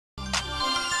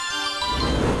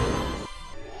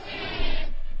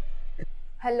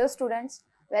Hello students,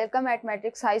 welcome at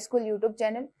Matrix High School YouTube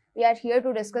channel. We are here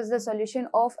to discuss the solution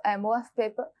of MOF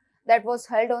paper that was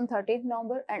held on 13th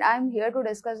November and I am here to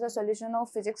discuss the solution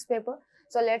of physics paper.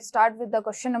 So let's start with the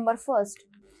question number first.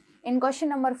 In question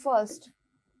number first,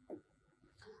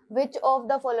 which of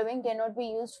the following cannot be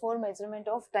used for measurement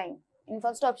of time? In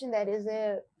first option there is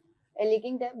a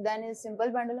leaking tape, then is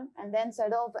simple pendulum, and then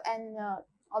shadow of an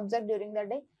object during the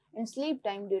day and sleep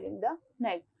time during the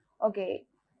night. Okay,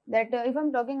 that if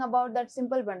I'm talking about that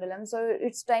simple pendulum, so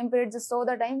its time period just show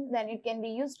the time, then it can be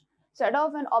used. Shadow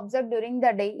of an object during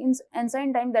the day in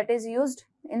instant time, that is used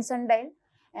in sundial,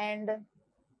 and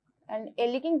a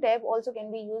leaking tape also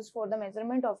can be used for the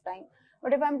measurement of time.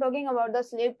 But if I'm talking about the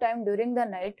sleep time during the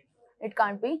night, it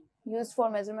can't be used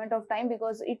for measurement of time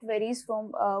because it varies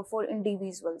from for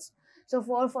individuals. So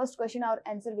for first question, our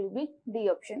answer will be D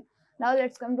option. Now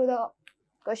let's come to the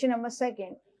question number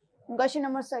second. In question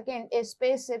number second, a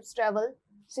spaceship travel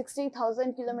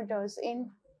 60,000 kilometers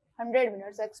in 100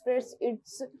 minutes, express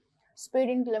its speed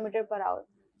in kilometer per hour.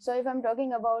 So if I'm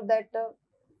talking about that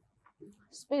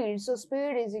speed, so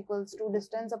speed is equals to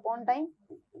distance upon time.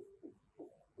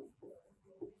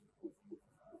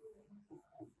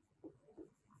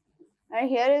 And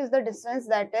here is the distance,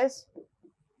 that is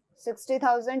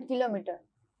 60,000 kilometer.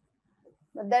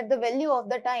 But that the value of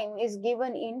the time is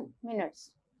given in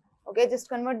minutes. Okay, just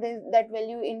convert that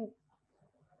value in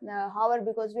hour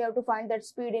because we have to find that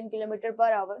speed in kilometer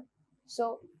per hour.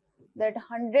 So that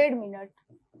 100 minute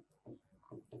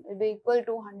will be equal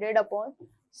to 100 upon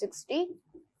 60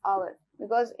 hour,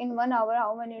 because in 1 hour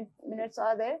how many minutes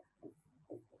are there?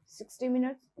 60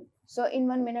 minutes. So in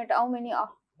 1 minute how many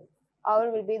hour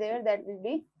will be there? That will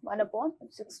be 1 upon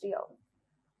 60 hour.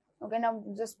 Okay, now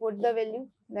just put the value,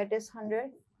 that is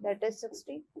 100, that is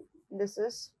 60, this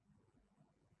is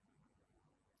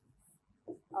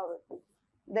hour.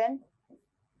 Then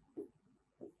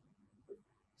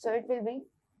so it will be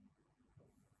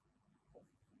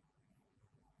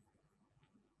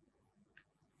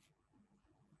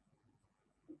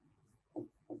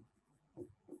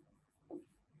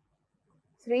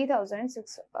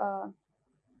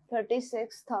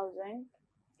 36,000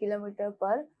 kilometer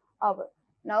per hour.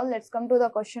 Now let's come to the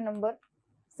question number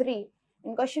 3.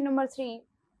 In question number 3,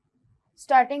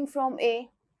 starting from A,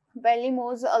 Belly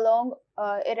moves along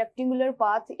a rectangular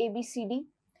path ABCD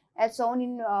as shown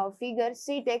in figure.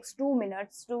 C takes 2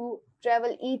 minutes to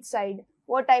travel each side.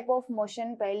 What type of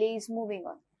motion Pelly is moving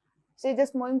on? So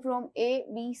just moving from A,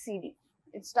 B, C, D.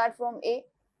 It starts from A,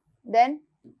 then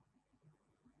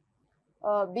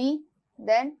B,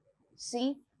 then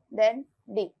C, then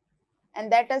D.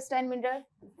 And that is 10 meter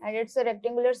and it's a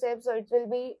rectangular shape, so it will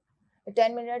be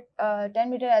 10 meter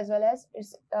as well as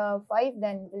it's 5,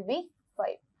 then it will be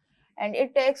 5. And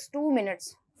it takes 2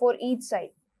 minutes for each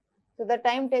side. So the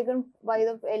time taken by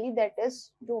the Pelly, that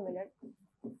is 2 minutes.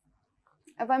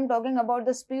 If I'm talking about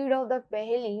the speed of the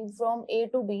Pelly from A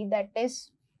to B, that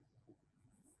is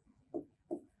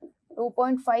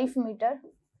 2.5 meter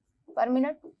per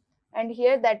minute. And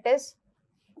here that is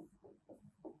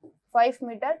 5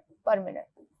 meter per minute.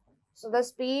 So the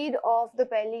speed of the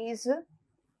Pelly is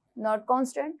not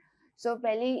constant. So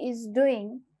Pelly is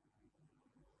doing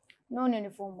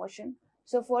non-uniform motion.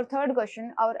 So for third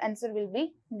question, our answer will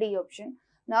be D option.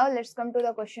 Now let's come to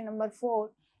the question number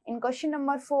 4. In question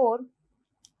number 4,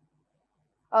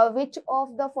 which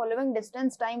of the following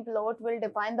distance time plot will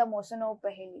define the motion of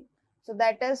Pelly? So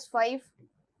that is 5,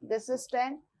 this is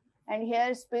 10, and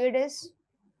here speed is,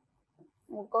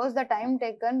 because the time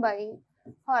taken by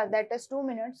her, that is 2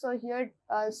 minutes. So here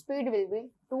speed will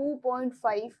be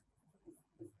 2.5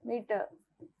 meter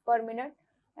per minute,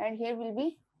 and here will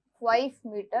be 5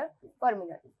 meter per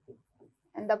minute.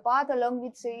 And the path along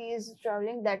which C is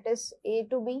traveling, that is A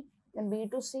to B, then B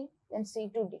to C, then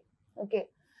C to D. Okay,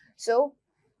 so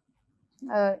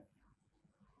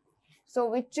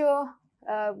which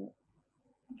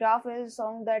graph is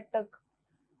showing that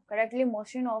correctly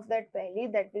motion of that Pelly?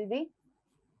 That will be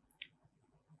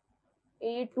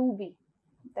A to B,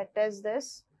 that is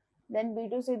this, then B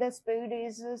to C, the speed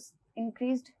is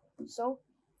increased, so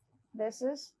this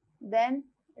is, then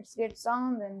it gets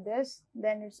down, then this,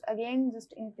 then it's again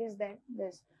just increase that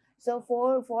this. So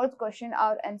for fourth question,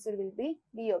 our answer will be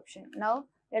B option. Now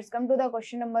let's come to the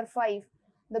question number 5.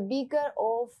 The beaker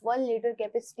of 1 liter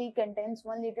capacity contains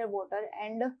 1 liter water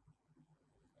and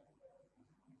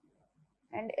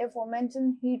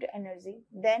aforementioned heat energy.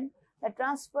 Then the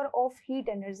transfer of heat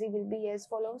energy will be as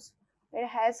follows. It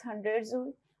has 100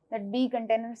 joule, that B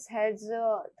containers has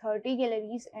 30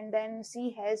 calories, and then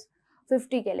C has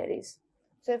 50 calories.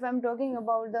 So if I'm talking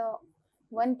about the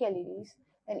 1 calories,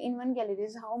 And in 1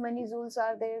 calories, how many joules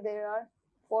are there? There are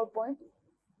 4.2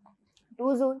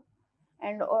 joule,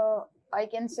 and I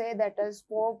can say that is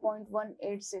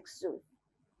 4.186 joule.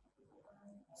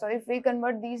 So if we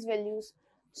convert these values,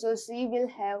 so C will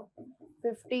have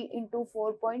 50 into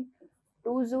 4.2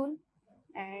 joule,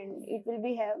 and it will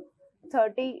be have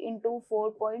 30 into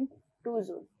 4.2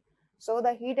 joule. So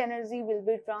the heat energy will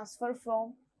be transferred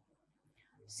from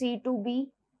C to B,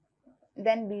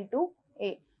 then B to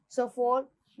A. So for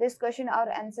this question, our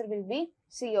answer will be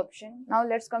C option. Now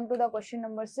let's come to the question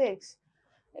number 6.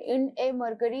 In a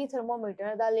mercury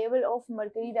thermometer, the level of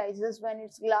mercury rises when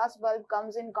its glass bulb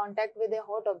comes in contact with a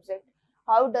hot object.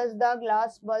 How does the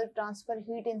glass bulb transfer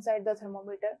heat inside the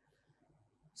thermometer?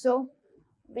 So,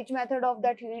 which method of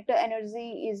that heat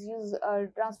energy is used,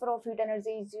 transfer of heat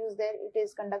energy is used there? It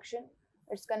is conduction,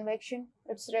 it's convection,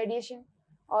 it's radiation,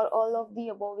 or all of the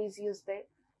above is used there.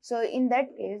 So, in that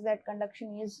case, that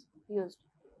conduction is used.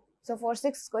 So, for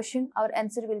 6th question, our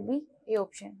answer will be A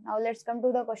option. Now, let's come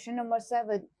to the question number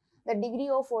 7. The degree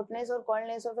of hotness or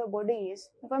coldness of a body is,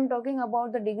 if I am talking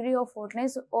about the degree of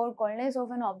hotness or coldness of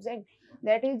an object,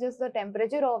 that is just the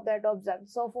temperature of that object.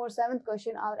 So, for 7th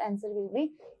question, our answer will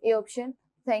be A option.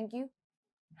 Thank you.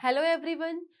 Hello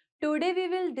everyone. Today we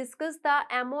will discuss the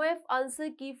MOF answer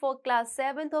key for class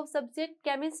 7th of subject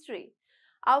chemistry.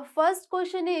 Our first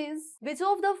question is, which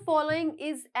of the following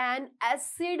is an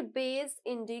acid-base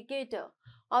indicator?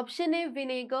 Option A,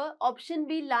 vinegar, option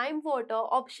B, lime water,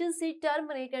 option C,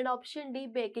 turmeric, and option D,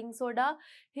 baking soda.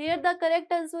 Here the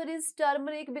correct answer is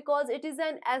turmeric, because it is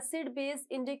an acid-base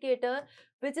indicator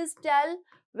which is tell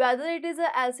whether it is an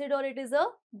acid or it is a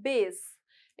base.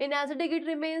 In acidic it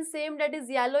remains same, that is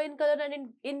yellow in color,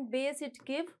 and in base it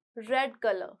give red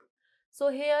color. So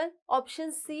here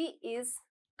option C is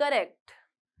correct.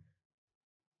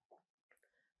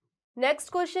 Next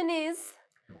question is,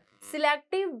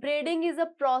 selective breeding is a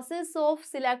process of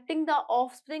selecting the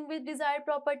offspring with desired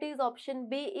properties. Option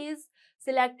B is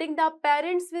selecting the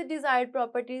parents with desired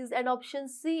properties, and option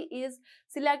C is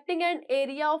selecting an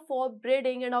area for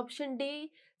breeding, and option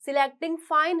D, selecting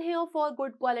fine hair for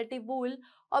good quality wool.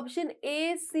 Option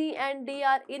A, C and D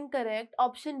are incorrect.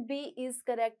 Option B is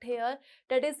correct here.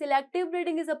 That is, selective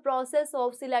breeding is a process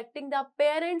of selecting the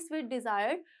parents with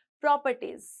desired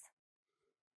properties.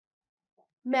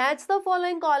 Match the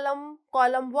following column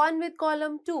 1 with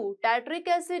column 2. Tartaric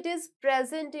acid is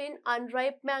present in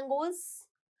unripe mangoes.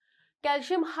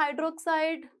 Calcium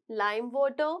hydroxide, lime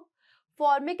water.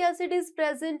 Formic acid is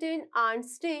present in ant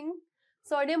sting.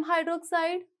 Sodium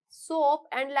hydroxide, soap,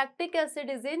 and lactic acid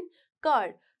is in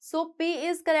curd. So P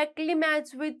is correctly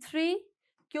matched with 3,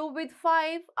 Q with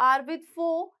 5, R with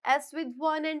 4, S with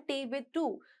 1 and T with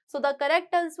 2. So the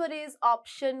correct answer is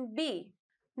option B.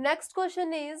 Next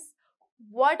question is,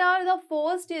 what are the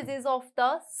 4 stages of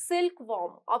the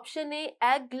silkworm? Option A,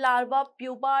 egg, larva,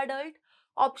 pupa, adult.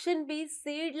 Option B,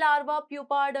 seed, larva,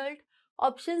 pupa, adult.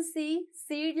 Option C,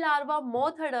 seed, larva,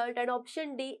 moth, adult. And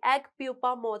option D, egg,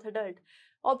 pupa, moth, adult.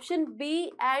 Option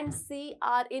B and C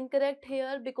are incorrect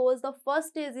here, because the first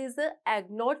stage is the egg,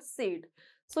 not seed.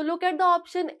 So look at the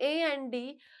option A and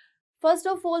D. First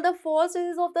of all, the 4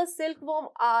 stages of the silkworm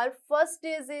are, first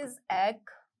stage is egg.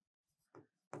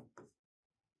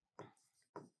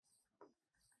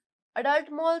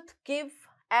 Adult moth give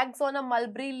eggs on a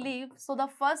mulberry leaf. So the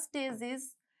first stage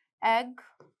is egg.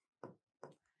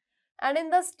 And in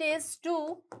the stage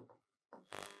 2,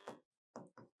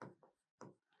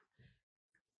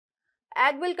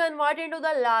 egg will convert into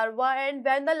the larva, and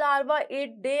when the larva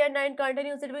eat day and night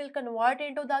continues, it will convert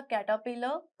into the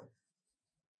caterpillar.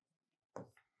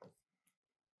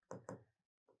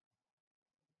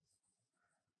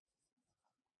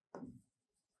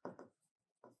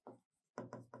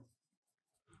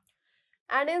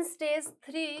 And in stage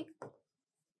 3,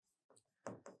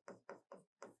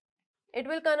 it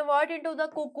will convert into the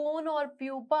cocoon or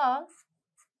pupa.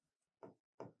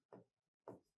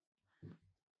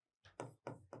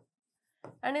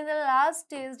 And in the last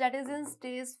stage, that is in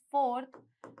stage 4,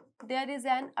 there is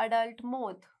an adult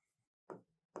moth.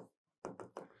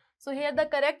 So here the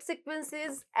correct sequence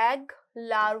is egg,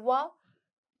 larva,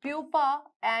 pupa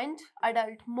and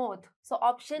adult moth. So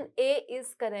option A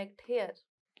is correct here.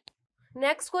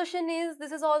 Next question is,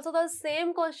 this is also the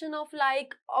same question of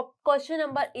like question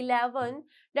number 11,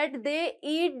 that they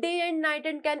eat day and night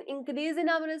and can increase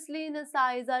enormously in the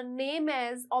size, are named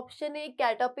as option A,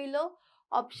 caterpillar,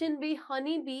 option B,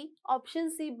 honeybee, option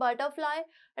C, butterfly,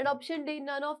 and option D,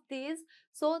 none of these.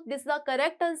 So this, the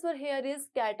correct answer here is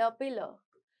caterpillar.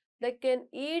 They can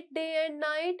eat day and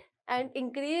night and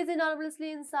increase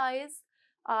enormously in size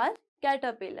are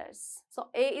caterpillars. So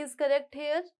A is correct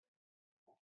here.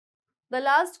 The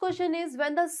last question is,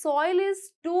 when the soil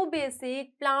is too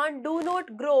basic, plant do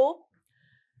not grow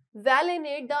well in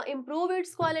it, the improve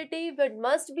its quality what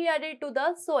must be added to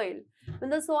the soil. When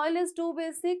the soil is too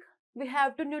basic, we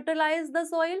have to neutralize the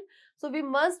soil, so we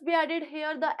must be added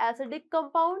here the acidic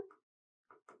compound.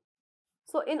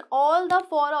 So in all the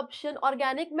four options,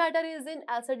 organic matter is in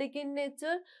acidic in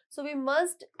nature, so we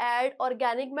must add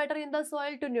organic matter in the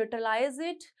soil to neutralize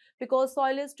it, because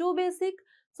soil is too basic.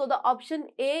 So the option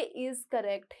A is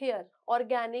correct here,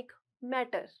 organic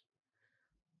matter.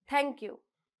 Thank you.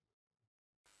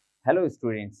 Hello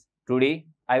students, today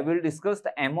I will discuss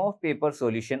the MOF paper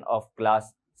solution of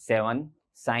class 7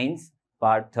 Science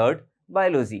part 3rd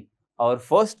Biology. Our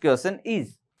first question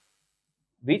is,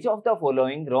 which of the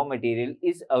following raw material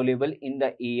is available in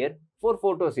the air for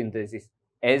photosynthesis?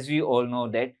 As we all know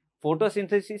that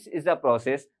photosynthesis is the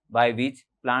process by which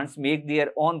plants make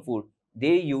their own food.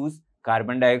 They use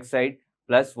carbon dioxide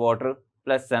plus water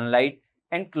plus sunlight,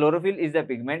 and chlorophyll is the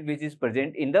pigment which is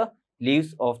present in the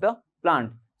leaves of the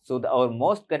plant. So our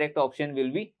most correct option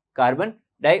will be carbon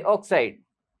dioxide.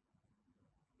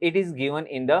 It is given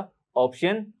in the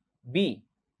option B.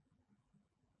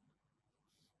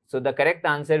 So the correct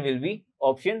answer will be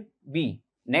option B.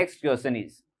 Next question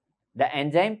is, the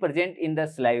enzyme present in the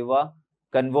saliva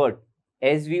convert.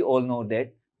 As we all know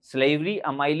that salivary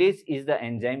amylase is the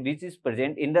enzyme which is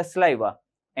present in the saliva,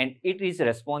 and it is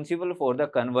responsible for the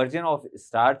conversion of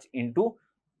starch into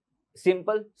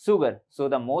simple sugar. So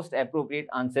the most appropriate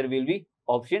answer will be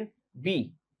option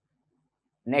B.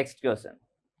 Next question.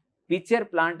 Pitcher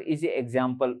plant is an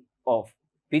example of.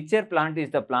 Pitcher plant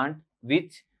is the plant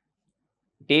which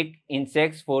take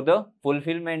insects for the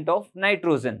fulfillment of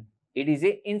nitrogen. It is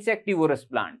an insectivorous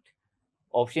plant.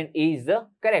 Option A is the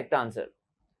correct answer.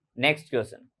 Next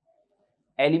question.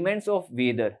 Elements of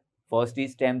weather. First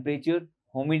is temperature,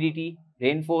 humidity,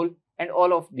 rainfall, and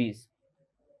all of these.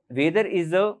 Weather is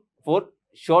the for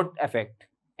short effect,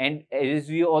 and as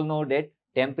we all know that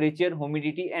temperature,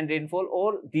 humidity, and rainfall,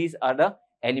 all these are the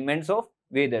elements of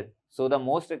weather. So the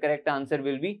most correct answer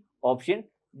will be option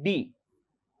D.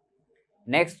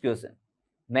 Next question.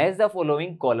 Match the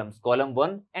following columns, column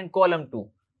 1 and column 2.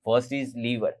 First is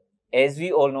liver. As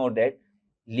we all know that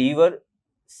liver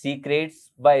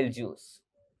secretes bile juice.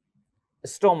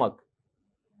 Stomach.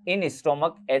 In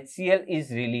stomach, HCl is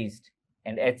released,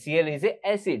 and HCl is an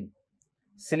acid.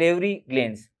 Salivary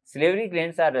glands. Salivary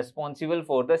glands are responsible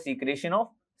for the secretion of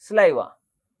saliva.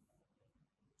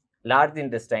 Large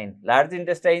intestine. Large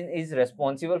intestine is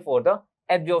responsible for the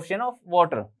absorption of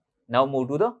water. Now move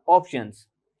to the options.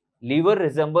 Liver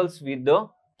resembles with the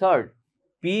third.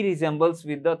 P resembles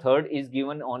with the third is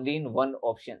given only in one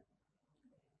option.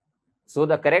 So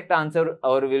the correct answer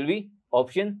will be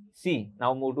option C.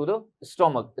 Now move to the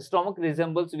stomach. Stomach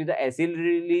resembles with the acid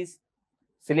release.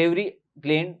 Salivary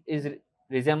gland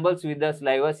resembles with the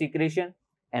saliva secretion,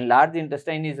 and large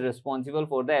intestine is responsible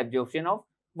for the absorption of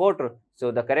water.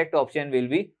 So the correct option will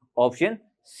be option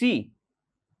C.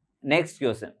 Next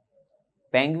question.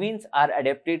 Penguins are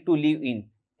adapted to live in.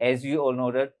 As we all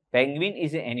know that penguin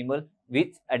is an animal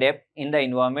which adapt in the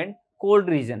environment cold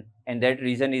region, and that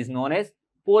region is known as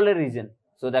polar region.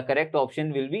 So the correct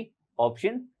option will be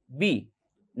option B.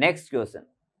 Next question.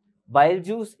 Bile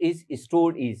juice is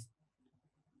stored is.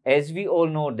 As we all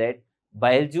know that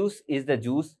bile juice is the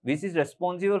juice which is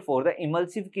responsible for the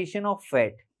emulsification of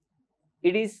fat.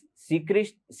 It is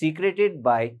secreted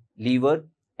by liver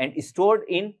and stored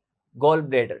in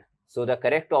gallbladder. So the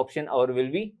correct option will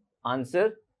be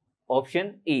answer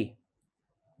option A,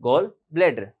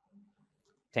 gallbladder.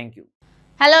 Thank you.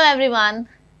 Hello everyone.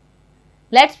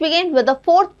 Let's begin with the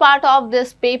fourth part of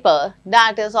this paper,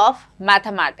 that is of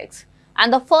mathematics.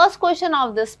 And the first question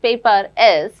of this paper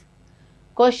is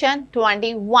question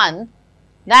 21,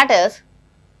 that is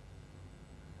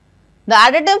the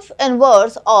additive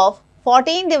inverse of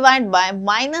 14 divided by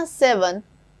minus 7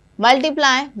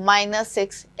 multiply minus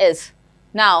 6 is.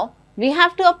 Now we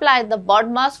have to apply the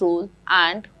BODMAS rule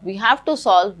and we have to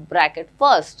solve bracket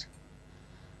first.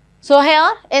 So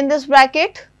here in this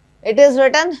bracket it is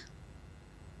written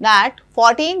that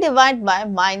 14 divided by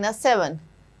minus 7.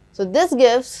 So this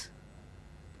gives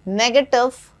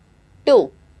negative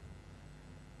 2.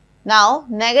 Now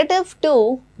negative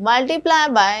 2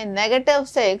 multiplied by negative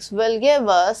 6 will give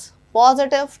us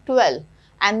positive 12,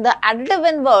 and the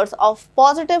additive inverse of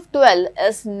positive 12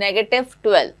 is negative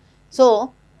 12.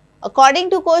 So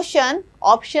according to question,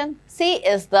 option C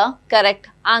is the correct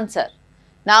answer.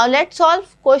 Now let's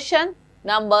solve question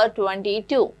number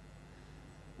 22.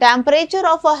 Temperature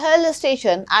of a hill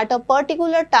station at a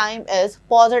particular time is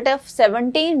positive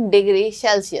 17 degrees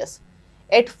Celsius.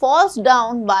 it falls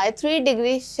down by 3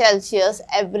 degrees Celsius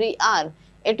every hour.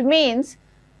 It means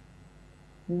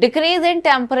decrease in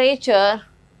temperature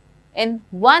in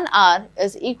 1 hour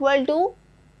is equal to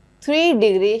 3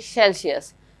 degrees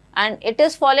Celsius, and it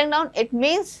is falling down. It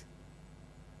means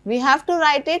we have to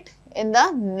write it in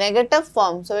the negative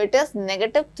form. So, it is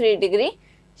negative 3 degree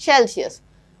Celsius.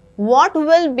 What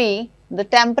will be the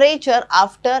temperature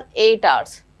after 8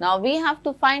 hours? Now, we have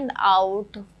to find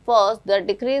out first the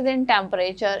decrease in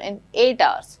temperature in 8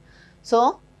 hours.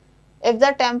 So, if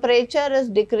the temperature is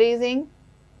decreasing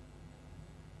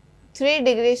 3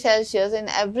 degrees Celsius in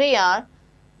every hour,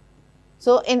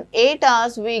 so in 8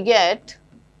 hours we get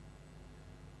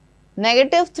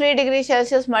negative 3 degrees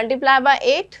Celsius multiplied by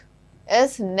 8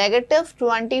 is negative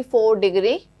 24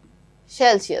 degree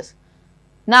Celsius.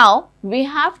 Now, we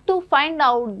have to find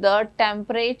out the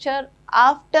temperature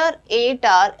after 8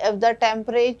 hours if the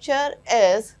temperature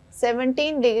is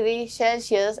 17 degrees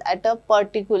Celsius at a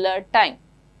particular time.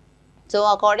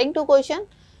 So, according to question,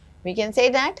 we can say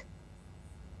that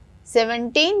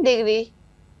 17 degree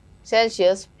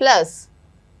Celsius plus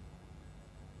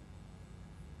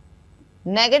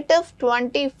negative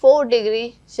 24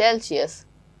 degree Celsius.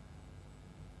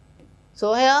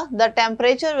 So, here the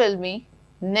temperature will be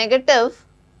negative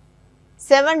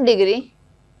 7 degree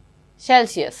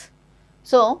Celsius.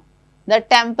 So, the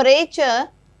temperature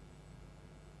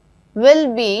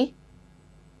will be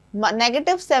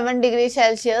negative 7 degrees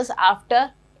Celsius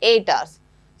after 8 hours.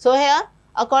 So, here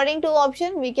according to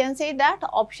option, we can say that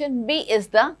option B is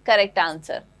the correct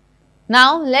answer.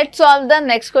 Now, let's solve the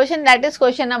next question, that is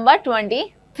question number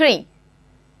 23.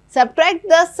 Subtract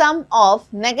the sum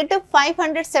of negative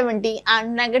 570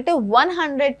 and negative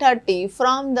 130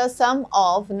 from the sum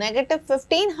of negative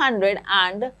 1500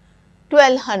 and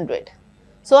 1200.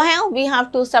 So, here we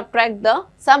have to subtract the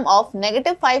sum of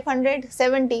negative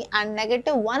 570 and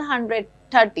negative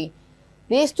 130,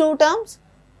 these two terms,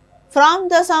 from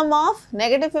the sum of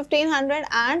negative 1500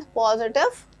 and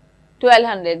positive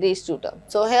 1200, these two terms.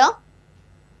 So, here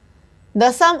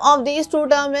the sum of these two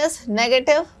terms is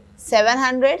negative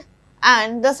 700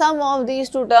 and the sum of these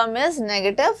two terms is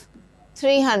negative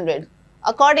 300.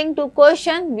 According to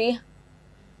question, we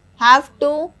have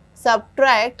to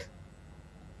subtract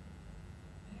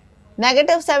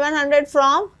negative 700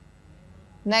 from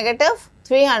negative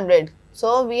 300.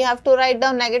 So, we have to write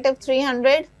down negative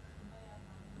 300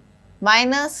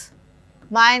 minus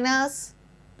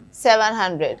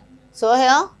 700. So,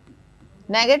 here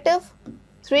negative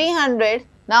 300,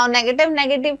 now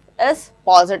negative is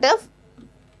positive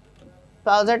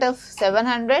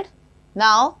 700.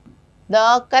 Now,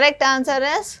 the correct answer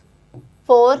is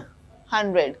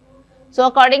 400. So,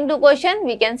 according to question,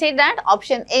 we can say that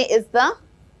option A is the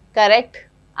correct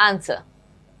answer.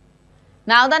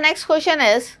 Now, the next question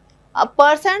is, a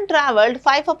person travelled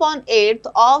 5/8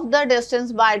 of the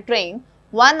distance by train,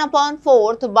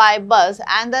 1/4 by bus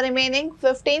and the remaining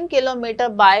 15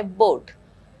 km by boat.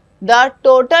 The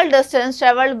total distance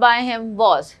travelled by him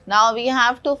was. Now, we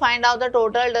have to find out the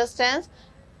total distance.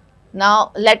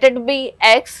 Now, let it be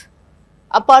x.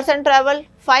 A person travelled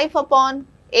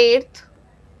 5/8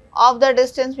 of the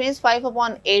distance means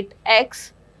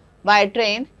 5/8x by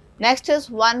train. Next is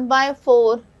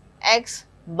 1/4x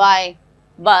by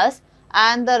bus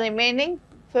and the remaining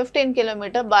 15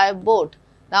 km by boat.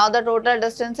 Now, the total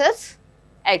distance is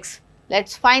x.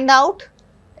 Let's find out.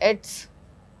 It's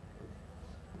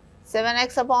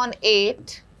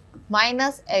 7x/8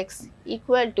 minus x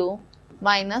equal to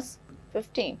minus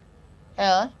 15.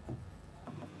 Here,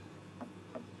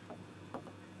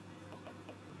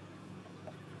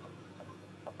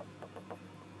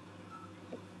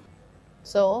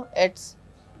 so it's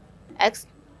x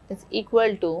is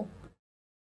equal to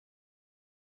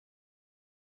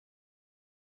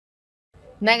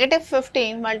negative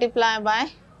 15 multiplied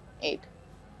by 8.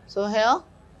 So, here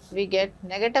we get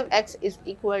negative x is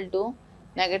equal to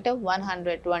negative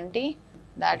 120,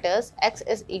 that is x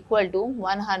is equal to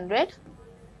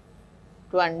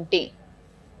 120.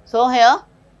 So, here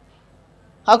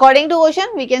according to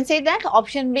question, we can say that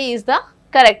option B is the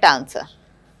correct answer.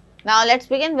 Now, let's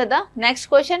begin with the next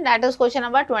question, that is question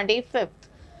number 25th.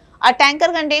 A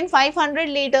tanker contains 500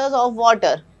 liters of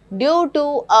water. Due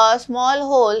to a small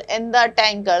hole in the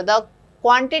tanker, the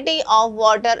quantity of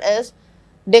water is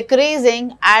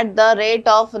decreasing at the rate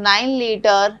of 9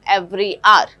 liters every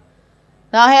hour.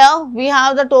 Now, here we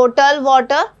have the total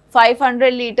water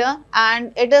 500 liters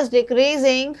and it is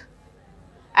decreasing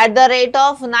at the rate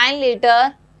of 9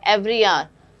 liters every hour.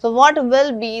 So, what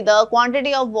will be the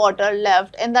quantity of water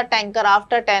left in the tanker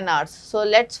after 10 hours? So,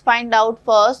 let's find out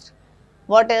first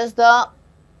what is the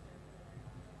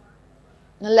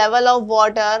level of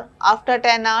water after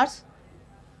 10 hours?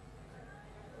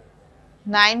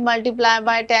 9 multiplied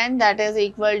by 10, that is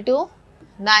equal to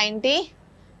 90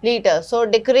 liters. So,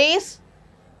 decrease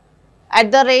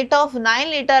at the rate of 9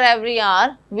 liter every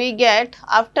hour, we get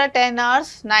after 10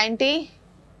 hours 90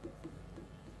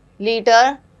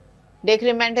 liter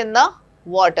decrement in the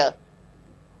water.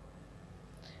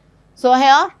 So,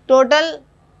 here total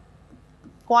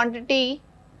quantity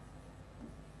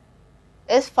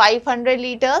is 500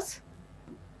 liters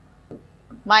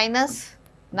minus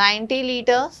 90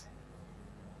 liters,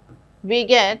 we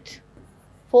get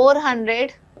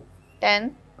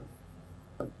 410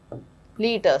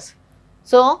 liters.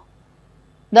 So,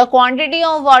 the quantity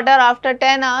of water after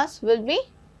 10 hours will be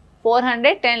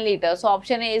 410 liters. So,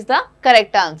 option A is the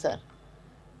correct answer.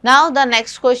 Now, the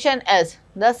next question is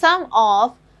the sum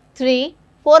of 3,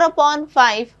 4 upon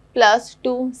 5 plus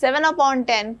 2, 7 upon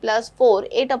 10 plus 4,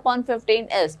 8 upon 15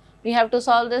 is. We have to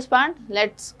solve this part.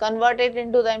 Let's convert it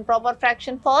into the improper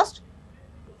fraction first.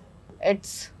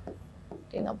 It's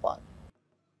 10 upon.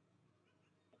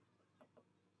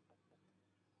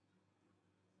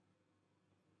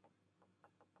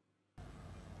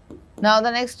 Now,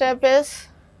 the next step is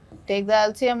take the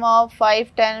LCM of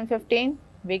 5, 10 and 15.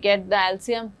 We get the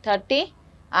LCM 30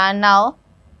 and now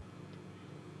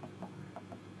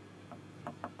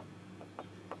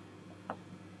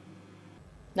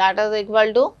that is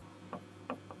equal to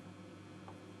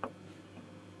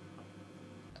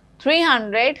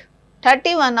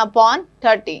 331 upon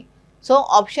 30. So,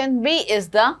 option B is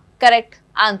the correct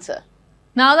answer.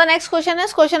 Now, the next question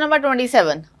is question number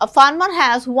 27. A farmer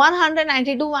has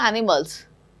 192 animals.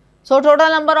 So, total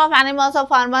number of animals a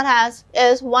farmer has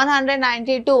is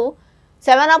 192.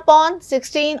 7 upon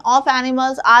 16 of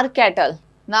animals are cattle.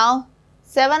 Now,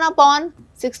 7 upon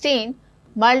 16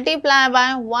 multiply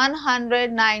by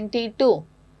 192.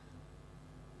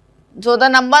 So, the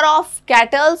number of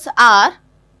cattle are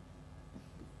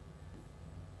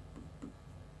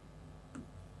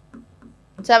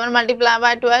 7 multiplied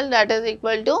by 12, that is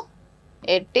equal to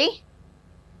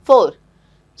 84.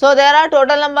 So, there are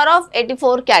total number of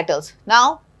 84 cattle.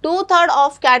 Now, 2/3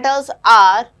 of cattle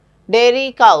are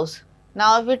dairy cows.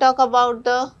 Now, if we talk about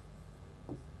the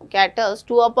cattle,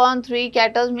 2 upon 3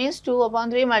 cattle means 2 upon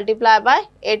 3 multiplied by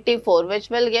 84, which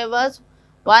will give us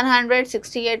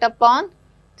 168 upon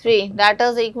 3, that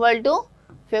is equal to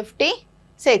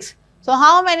 56. So,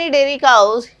 how many dairy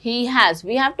cows he has?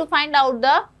 We have to find out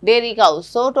the dairy cows.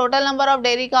 So, total number of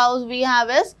dairy cows we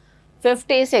have is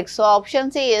 56. So,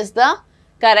 option C is the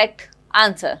correct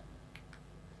answer.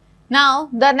 Now,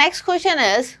 the next question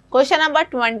is question number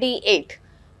 28.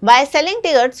 By selling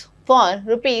tickets for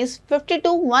rupees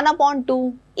 52 1 upon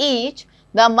 2 each,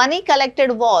 the money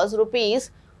collected was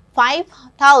rupees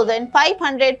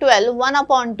 5,512 1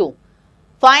 upon 2.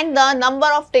 Find the number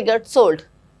of tickets sold.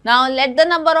 Now, let the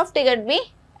number of ticket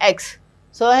be x.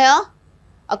 So, here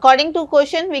according to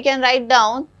question we can write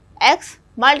down x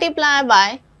multiply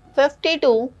by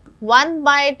 52 1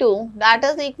 by 2, that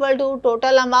is equal to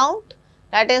total amount,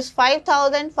 that is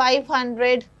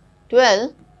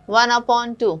 5,512 1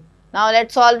 upon 2. Now, let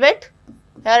us solve it.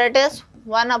 Here it is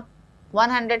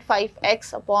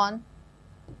 105x upon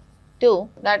 2,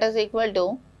 that is equal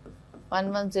to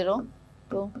 1102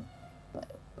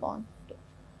 upon 2.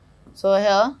 So,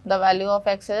 here the value of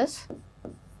x is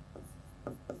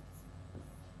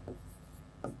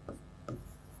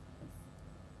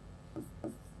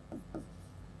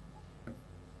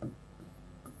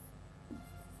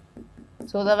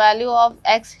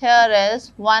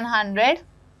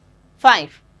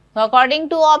 105. So, according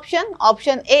to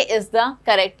option A is the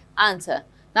correct answer.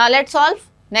 Now, let us solve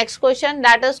next question,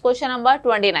 that is question number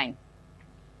 29.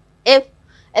 If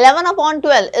 11 upon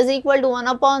 12 is equal to 1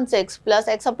 upon 6 plus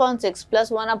x upon 6 plus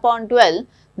 1 upon 12,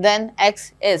 then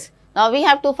x is. Now, we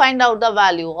have to find out the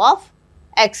value of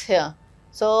x here.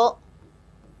 So,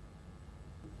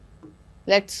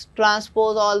 let us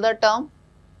transpose all the term.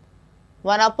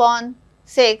 1 upon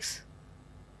 6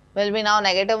 will be now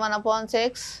negative 1 upon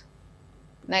 6,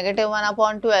 negative 1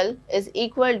 upon 12 is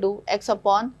equal to x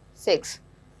upon 6.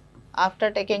 After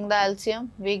taking the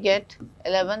LCM, we get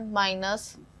 11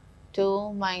 minus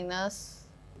 2 minus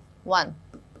 1,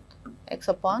 x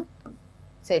upon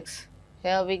 6.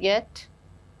 Here we get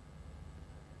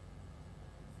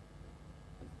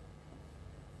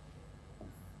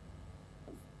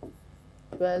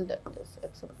 12, that is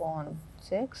x upon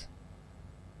 6.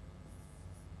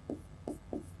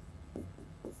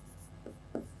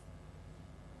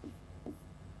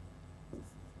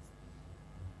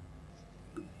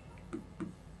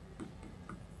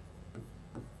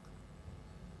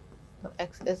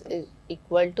 X is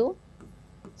equal to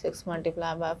 6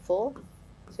 multiplied by 4,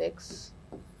 6.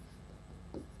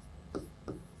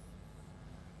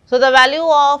 So the value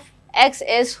of x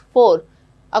is 4.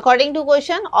 According to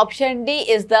question, option D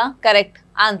is the correct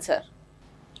answer.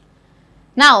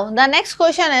 Now the next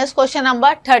question is question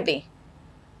number 30.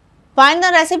 Find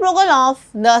the reciprocal of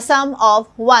the sum of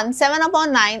 1 7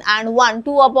 upon 9 and 1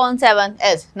 2 upon 7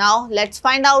 is. Now let's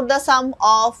find out the sum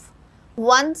of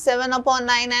 1 7 upon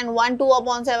 9 and 1 2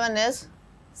 upon 7 is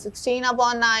 16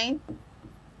 upon 9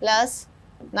 plus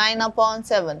 9 upon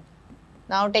 7.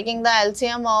 Now taking the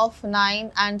LCM of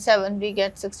 9 and 7, we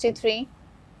get 63.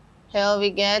 Here we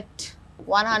get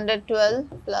 112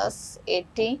 plus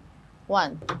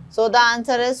 81. So the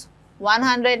answer is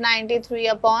 193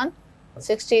 upon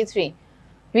 63.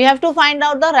 We have to find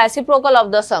out the reciprocal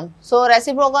of the sum. So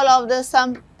reciprocal of the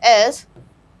sum is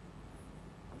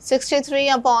 63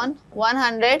 upon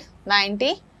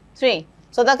 193.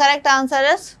 So the correct answer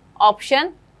is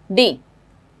option D.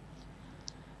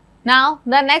 Now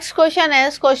the next question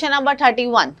is question number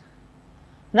 31.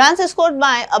 Runs scored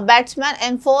by a batsman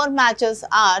in 4 matches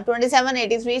are 27,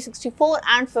 83, 64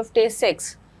 and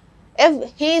 56.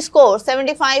 If he scores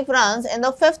 75 runs in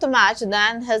the 5th match,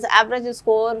 then his average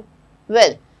score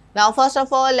will. Now first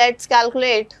of all, let's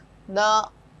calculate the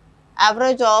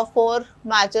average of 4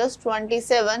 matches.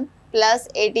 27 plus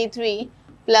 83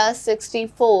 plus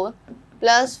 64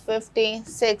 plus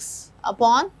 56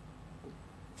 upon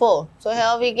 4. So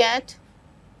here we get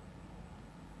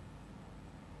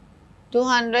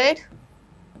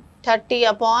 230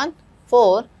 upon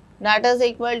 4, that is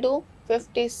equal to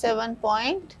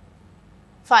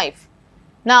 57.5.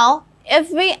 Now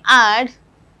if we add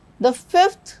the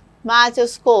 5th match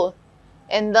score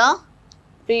in the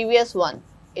previous one,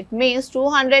 it means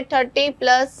 230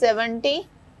 plus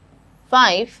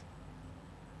 75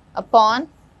 upon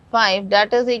 5,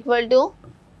 that is equal to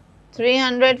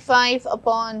 305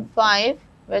 upon 5,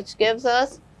 which gives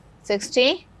us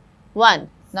 61.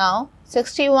 Now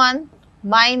 61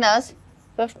 minus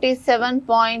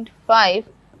 57.5,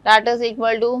 that is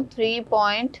equal to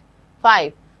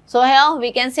 3.5. So here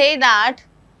we can say that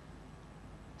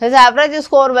his average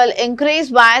score will increase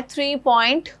by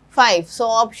 3.5. So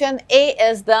option A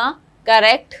is the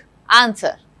correct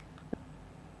answer.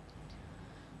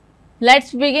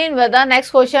 Let's begin with the next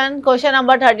question, question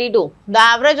number 32. The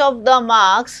average of the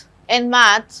marks in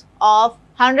maths of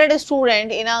 100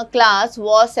 students in a class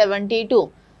was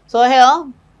 72. So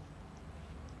here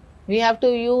we have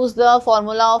to use the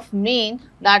formula of mean,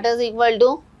 that is equal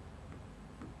to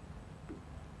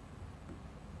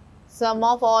sum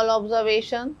of all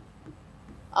observation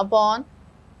upon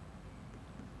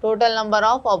total number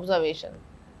of observation.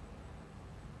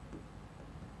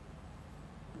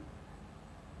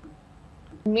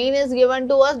 Mean is given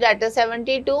to us, that is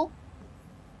 72.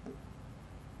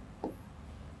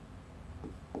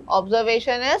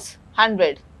 Observation is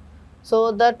 100.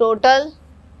 So the total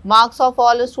marks of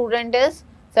all students is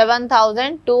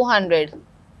 7200.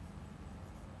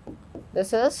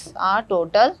 This is our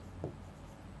total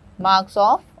marks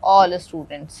of all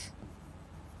students.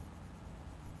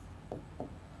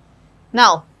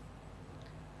 Now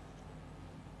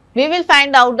we will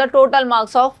find out the total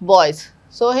marks of boys.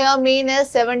 So here mean is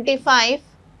 75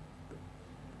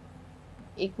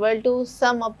 equal to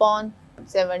sum upon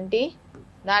 70,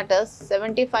 that is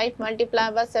 75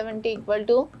 multiplied by 70 equal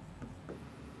to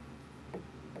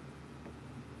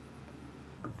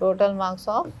total marks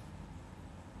of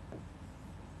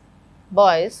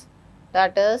boys,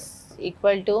 that is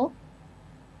equal to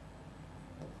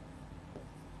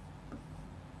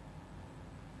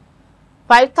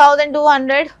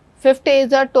 5250 is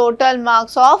the total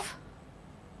marks of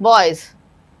boys.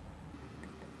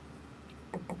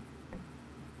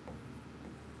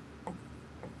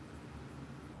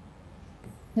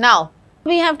 Now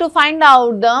we have to find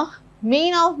out the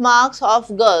mean of marks of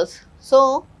girls.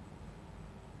 So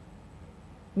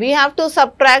we have to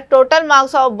subtract total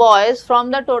marks of boys from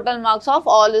the total marks of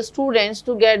all students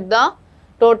to get the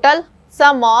total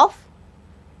sum of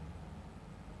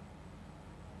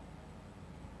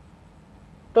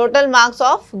total marks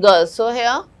of girls. So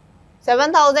here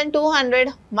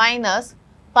 7200 minus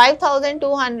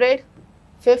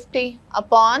 5250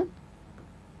 upon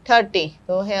 30.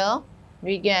 So here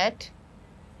we get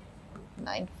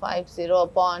 950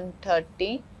 upon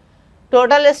 30.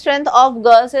 Total strength of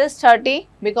girls is 30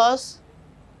 because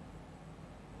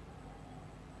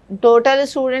total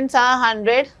students are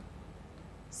 100,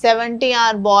 70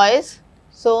 are boys.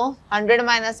 So 100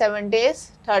 minus 70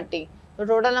 is 30. So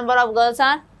total number of girls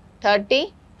are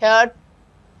 30. Here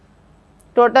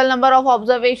total number of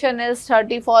observation is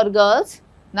 30 for girls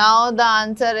Now the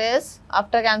answer is,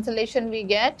 after cancellation we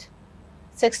get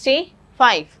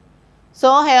 65.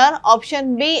 So here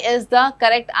option B is the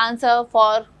correct answer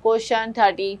for question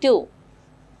 32.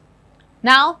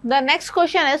 Now the next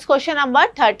question is question number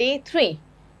 33.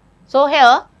 So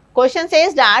here question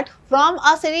says that from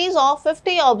a series of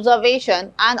 50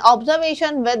 observation, an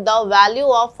observation with the value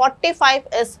of 45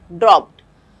 is dropped,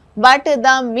 but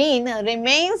the mean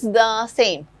remains the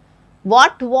same.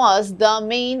 What was the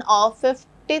mean of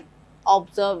 50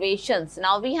 observations?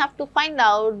 Now we have to find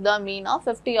out the mean of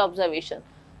 50 observations.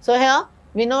 So here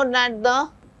we know that the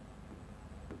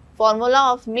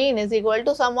formula of mean is equal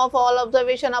to sum of all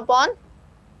observation upon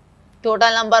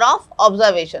total number of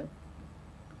observation.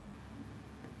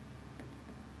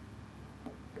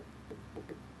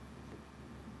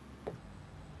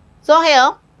 So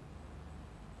here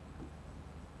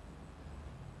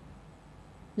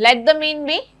let the mean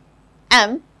be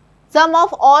m. Sum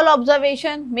of all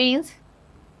observation means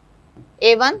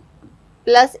A1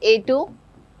 plus A2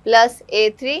 plus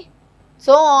A3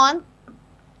 so on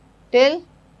till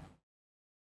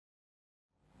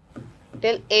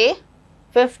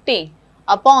A50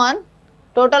 upon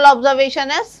total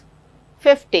observation is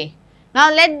 50.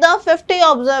 Now let the 50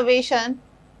 observation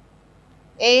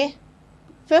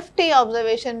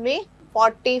be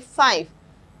 45.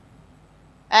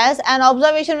 As an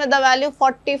observation with the value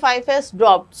 45 is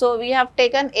dropped, so we have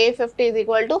taken A50 is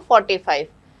equal to 45.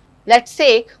 Let's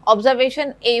take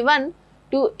observation A1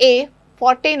 to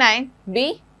A49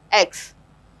 be x.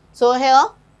 So here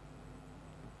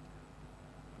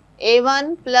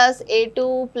A1 plus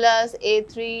A2 plus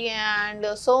A3 and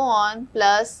so on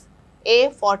plus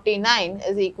A49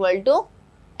 is equal to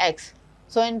x.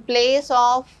 So in place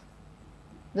of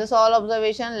this all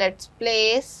observation, let's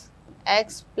place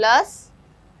x plus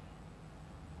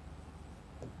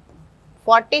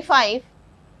 45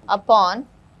 upon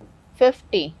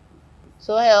 50.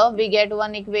 So here we get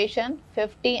one equation,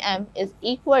 50m is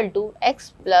equal to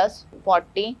x plus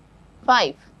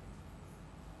 45.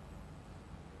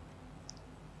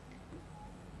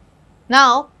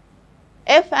 Now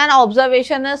if an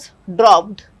observation is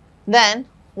dropped, then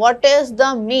what is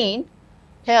the mean?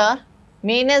 Here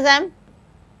mean is m.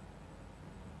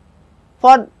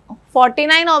 For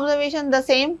 49 observation, the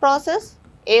same process,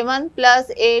 A1 plus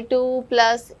A2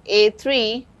 plus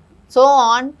A3 so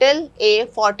on till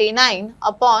A49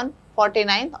 upon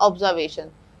 49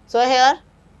 observation. So here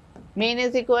mean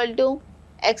is equal to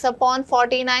x upon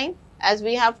 49, as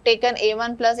we have taken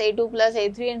A1 plus A2 plus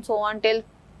A3 and so on till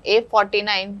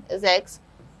A49 is x.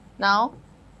 Now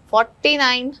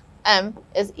 49m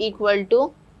is equal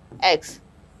to x.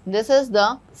 This is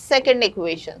the second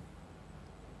equation.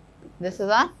 This is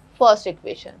our first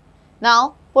equation.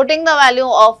 Now putting the value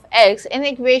of x in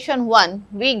equation 1,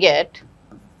 we get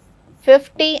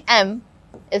 50m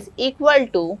is equal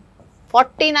to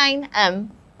 49m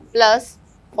plus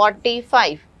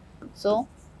 45. So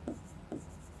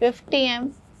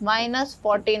 50m minus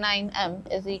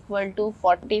 49m is equal to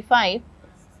 45.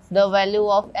 The value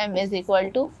of m is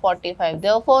equal to 45.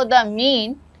 Therefore the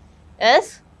mean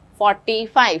is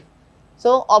 45.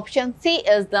 So option C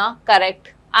is the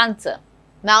correct answer.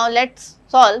 Now let's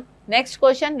solve next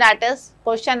question, that is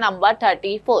question number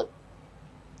 34.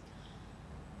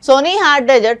 Sony had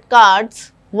digit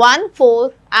cards 1,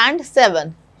 4 and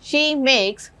 7. She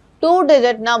makes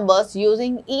 2-digit numbers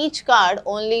using each card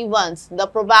only once. The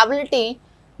probability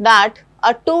that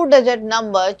a 2-digit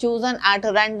number chosen at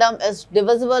random is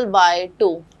divisible by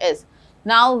 2 is.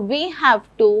 Now we have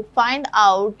to find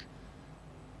out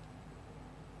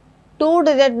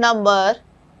 2-digit number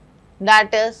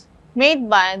that is made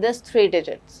by this 3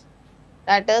 digits,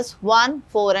 that is 1,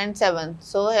 4 and 7.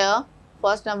 So here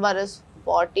first number is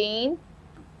 14,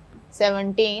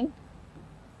 17,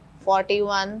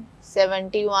 41,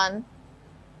 71,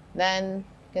 then you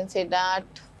can say that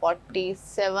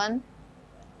 47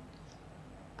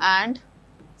 and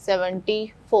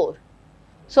 74.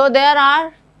 So there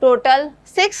are total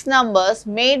 6 numbers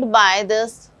made by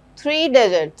this 3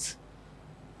 digits.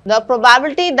 The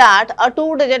probability that a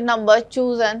 2-digit number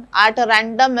chosen at a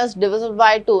random is divisible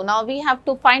by 2. Now we have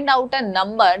to find out a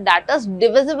number that is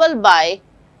divisible by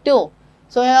 2.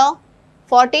 So here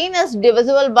 14 is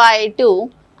divisible by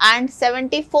 2 and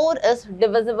 74 is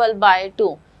divisible by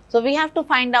 2. So we have to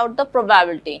find out the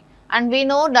probability, and we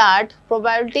know that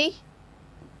probability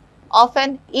of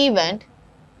an event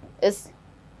is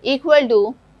equal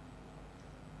to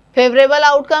favorable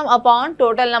outcome upon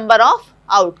total number of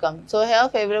outcome. So here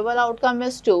favorable outcome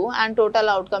is 2 and total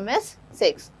outcome is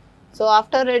 6. So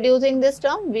after reducing this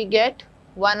term we get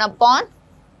 1 upon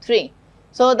 3.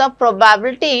 So the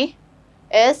probability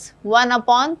is 1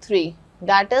 upon 3.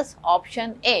 That is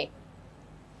option A.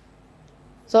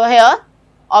 So here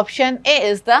option A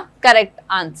is the correct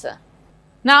answer.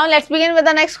 Now let's begin with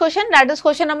the next question, that is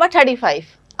question number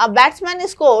 35. A batsman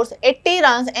scores 80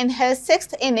 runs in his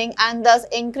 6th inning and thus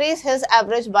increase his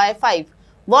average by 5.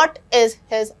 What is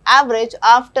his average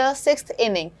after 6th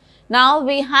inning? Now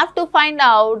we have to find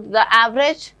out the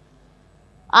average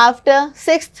after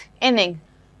 6th inning.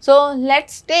 So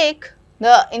let's take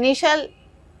the initial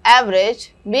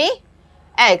average be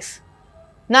x.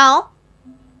 Now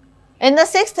in the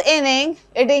 6th inning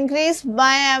it increased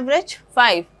by average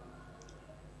 5.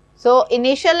 So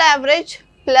initial average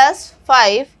plus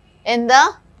 5 in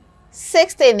the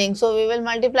 6th inning. So we will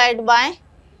multiply it by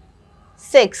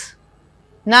 6.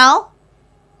 Now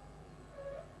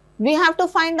we have to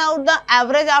find out the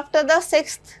average after the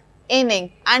 6th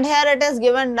inning, and here it is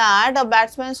given that a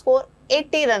batsman score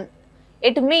 80 runs.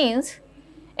 It means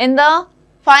in the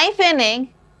 5th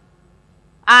inning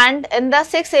and in the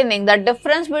 6th inning, the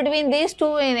difference between these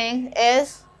two innings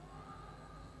is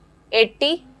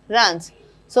 80 runs.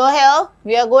 So here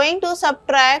we are going to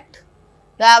subtract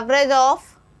the average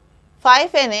of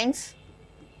 5 innings,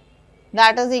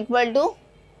 that is equal to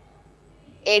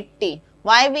 80.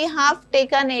 Why we have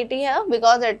taken 80 here?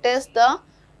 Because it is the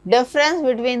difference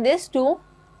between these two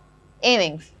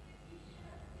innings.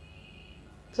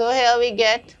 So here we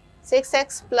get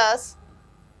 6x plus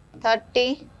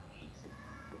 30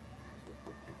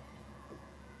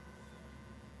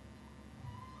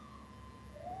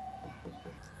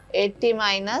 80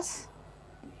 minus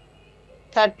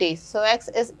 30. So x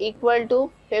is equal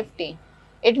to 50.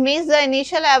 It means the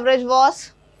initial average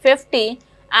was 50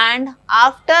 and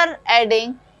after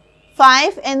adding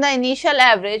 5 in the initial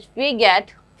average we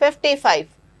get 55.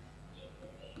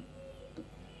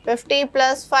 50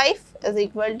 plus 5 is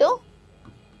equal to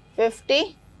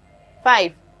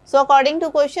 55. So according to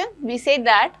question we say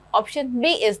that option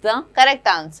B is the correct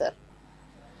answer.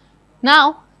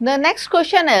 Now the next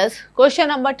question is question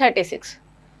number 36.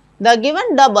 The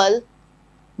given double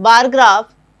bar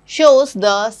graph shows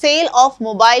the sale of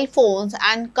mobile phones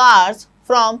and cars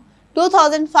from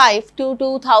 2005 to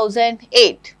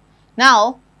 2008.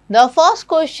 Now the first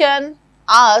question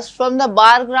asked from the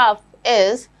bar graph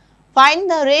is find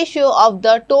the ratio of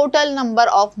the total number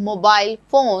of mobile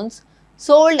phones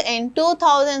sold in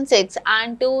 2006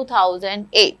 and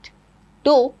 2008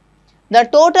 to the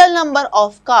total number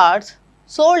of cars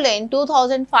sold in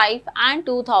 2005 and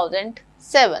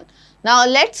 2007. Now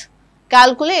let's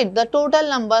calculate the total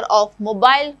number of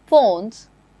mobile phones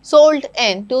sold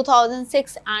in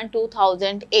 2006 and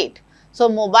 2008. So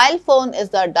mobile phone is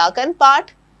the darkened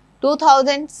part.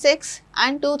 2006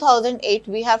 and 2008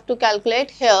 we have to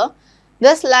calculate here.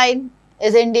 This line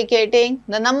is indicating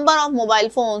the number of mobile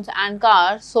phones and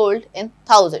cars sold in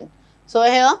 1000. So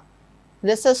here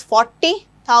this is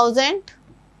 40,000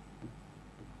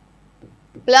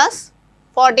 plus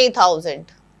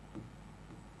 40,000.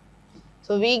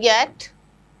 So we get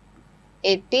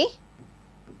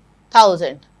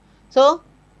 80,000. So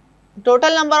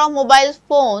total number of mobile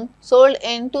phones sold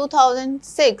in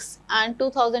 2006 and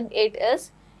 2008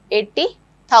 is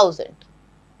 80,000.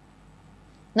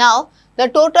 Now the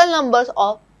total numbers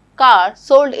of cars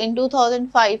sold in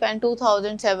 2005 and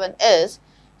 2007 is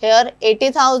here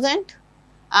 80,000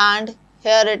 and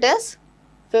here it is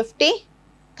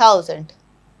 50,000.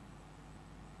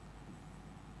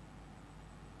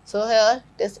 So here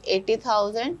it is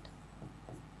 80,000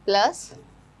 plus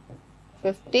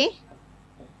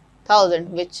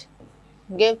 50,000 which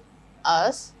give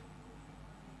us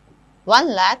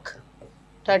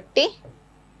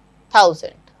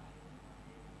 1,30,000.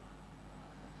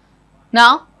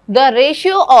 Now the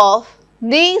ratio of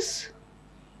these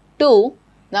two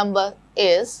numbers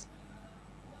is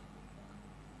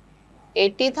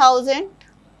 80,000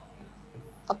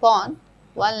 upon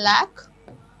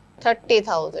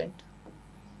 1,30,000.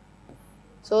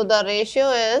 So the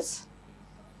ratio is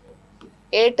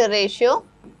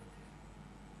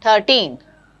 8:13.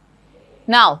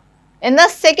 Now in the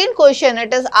second question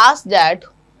it is asked that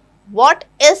what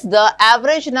is the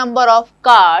average number of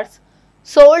cars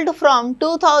sold from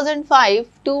 2005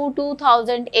 to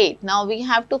 2008. Now we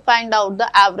have to find out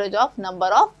the average of number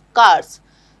of cars.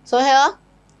 So here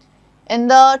in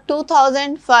the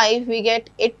 2005 we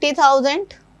get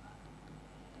 80,000.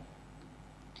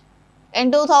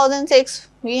 In 2006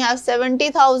 we have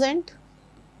 70,000.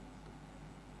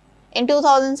 In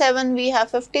 2007 we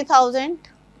have 50,000.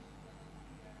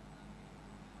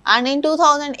 And in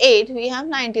 2008 we have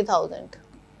 90,000.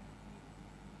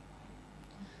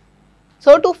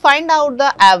 So to find out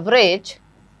the average,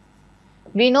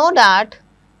 we know that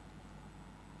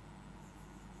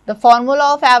The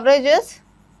formula of average is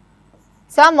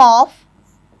sum of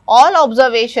all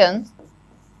observations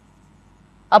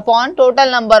upon total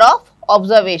number of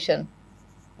observation.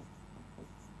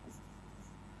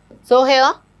 So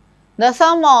here the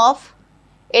sum of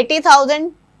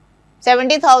 80,000,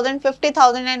 70,000,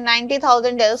 50,000 and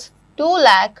 90,000 is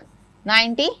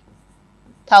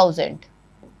 2,90,000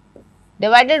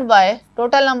 divided by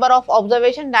total number of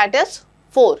observation, that is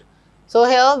 4. So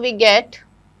here we get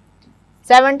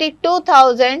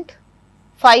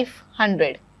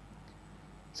 72,500.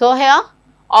 So here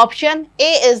option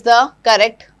A is the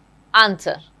correct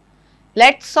answer.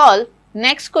 Let's solve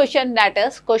next question, that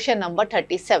is question number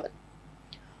 37.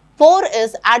 4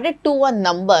 is added to a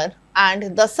number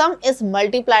and the sum is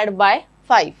multiplied by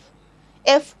 5.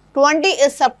 If 20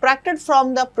 is subtracted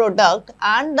from the product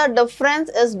and the difference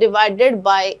is divided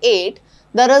by 8,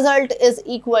 the result is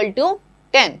equal to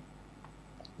 10.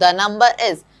 The number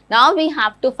is. Now we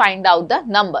have to find out the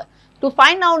number. To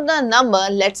find out the number,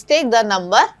 let's take the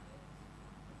number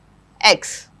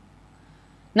x.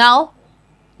 Now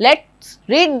let's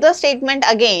read the statement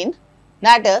again,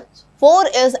 that is 4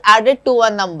 is added to a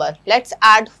number. Let's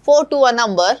add 4 to a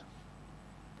number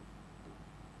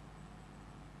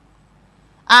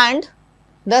and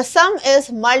the sum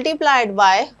is multiplied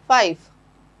by 5.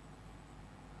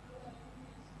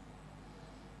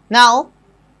 Now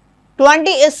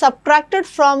 20 is subtracted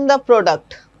from the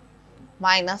product,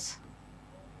 minus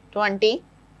 20,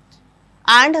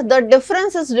 and the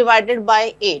difference is divided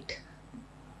by 8.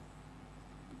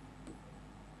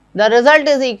 The result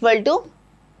is equal to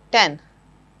 10.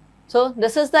 So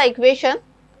this is the equation.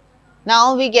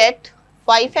 Now we get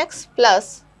 5x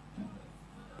plus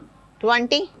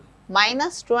 20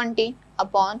 minus 20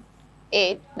 upon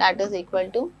 8, that is equal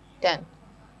to 10.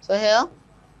 So here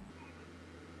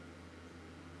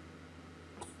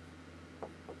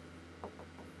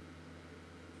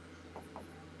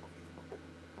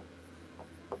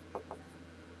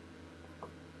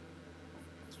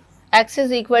x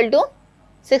is equal to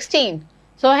 16.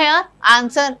 So here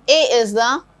answer A is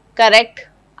the correct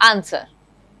answer.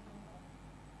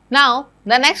 Now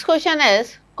the next question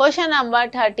is question number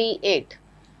 38.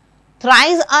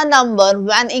 Thrice a number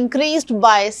when increased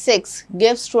by 6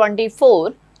 gives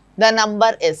 24. The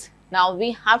number is. Now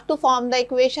we have to form the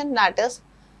equation, that is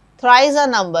thrice a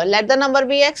number. Let the number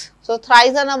be x. So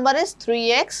thrice a number is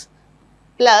 3x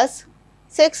plus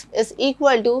 6 is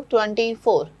equal to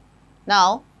 24.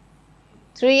 Now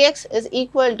 3x is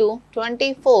equal to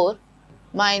 24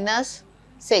 minus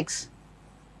 6.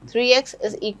 3x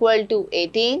is equal to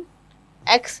 18.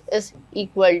 X is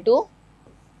equal to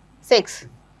 6.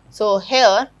 So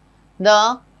here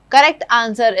the correct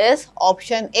answer is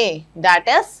option A, that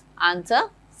is answer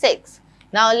 6.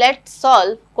 Now let's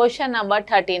solve question number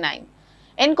 39.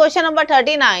 In question number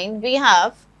 39 we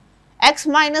have x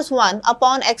minus 1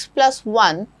 upon x plus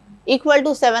 1 equal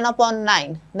to 7 upon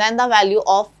 9. Then the value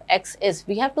of x is.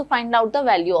 We have to find out the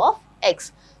value of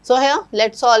x. So here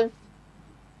let's solve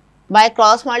by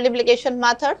cross multiplication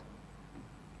method.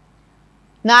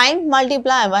 9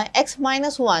 multiplied by x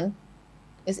minus 1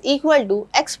 is equal to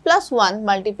x plus 1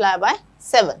 multiplied by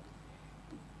 7.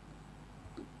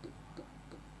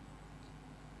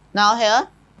 Now here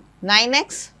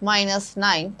 9x minus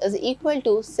 9 is equal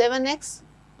to 7x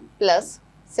plus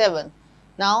 7.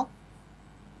 Now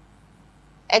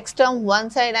x term one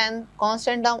side and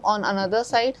constant term on another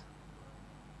side.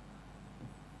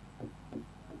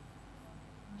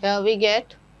 Here we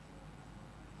get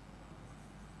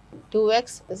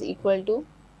 2x is equal to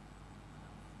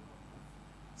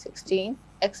 16,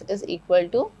 x is equal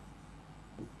to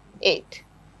 8.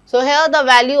 So here the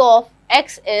value of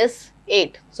x is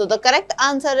 8. So the correct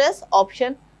answer is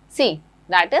option C,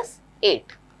 that is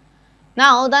 8.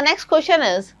 Now the next question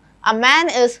is, a man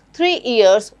is 3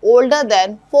 years older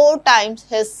than 4 times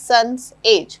his son's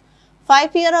age.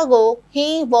 5 years ago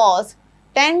he was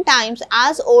 10 times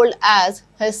as old as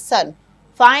his son.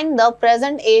 Find the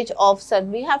present age of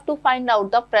son. We have to find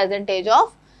out the present age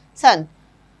of son.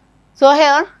 So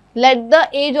here let the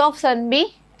age of son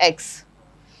be x.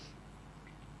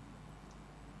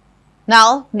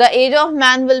 Now the age of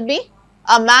man will be,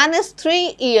 a man is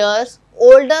 3 years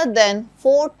older than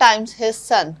 4 times his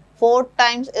son. 4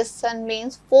 times his son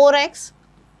means 4x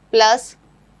plus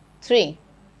 3.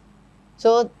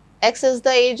 So x is the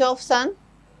age of son.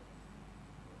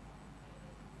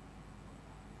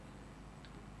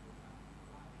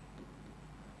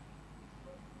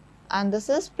 And this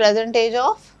is present age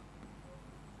of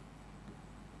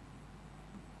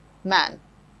man.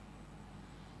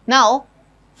 Now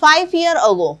 5 years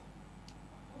ago.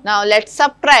 Now let's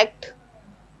subtract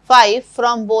 5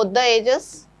 from both the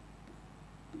ages.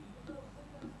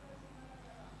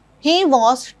 he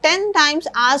was 10 times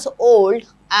as old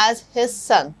as his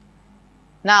son.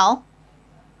 Now,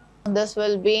 this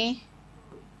will be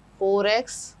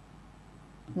 4x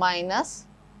minus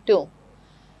 2.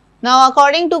 Now,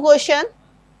 according to question,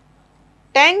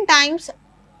 10 times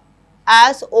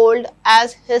as old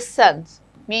as his sons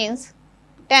means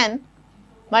 10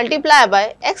 multiplied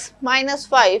by x minus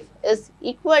 5 is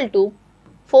equal to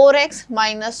 4x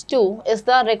minus 2 is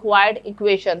the required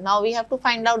equation. Now, we have to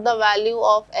find out the value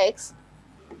of x.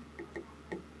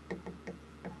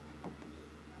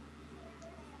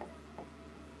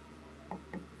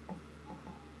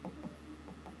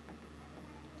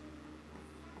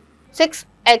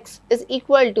 X is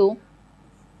equal to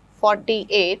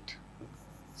 48.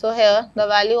 So, here the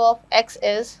value of x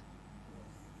is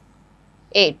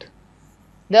 8.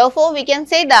 Therefore, we can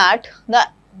say that the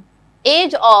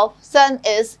age of son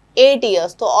is 8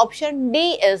 years. So, option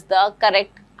D is the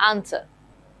correct answer.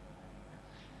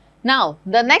 Now,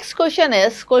 the next question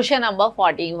is question number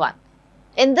 41.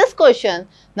 In this question,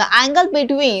 the angle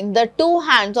between the two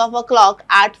hands of a clock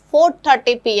at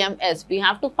 4:30 p.m. is. We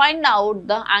have to find out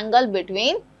the angle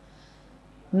between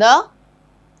the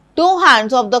two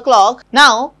hands of the clock.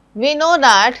 Now, we know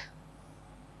that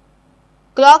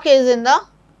clock is in the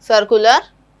circular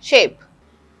shape.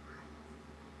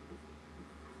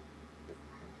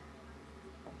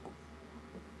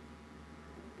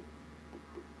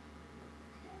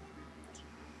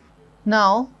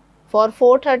 Now, for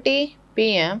 4:30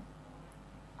 p.m.,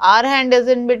 our hand is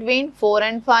in between 4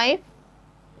 and 5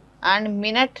 and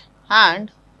minute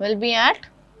hand will be at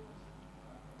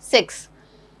 6.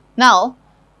 Now,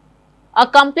 a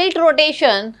complete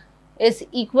rotation is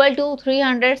equal to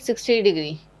 360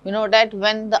 degree. You know that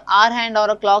when the hour hand or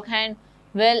a clock hand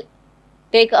will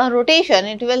take a rotation,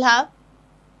 it will have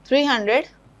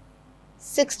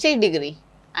 360 degree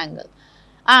angle.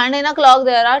 And in a clock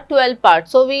there are 12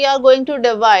 parts. So, we are going to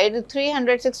divide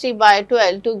 360 by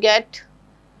 12 to get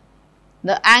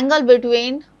the angle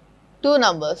between two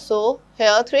numbers. So,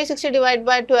 here 360 divided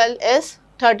by 12 is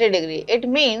 30 degree. It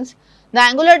means the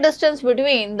angular distance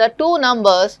between the two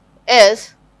numbers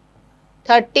is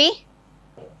 30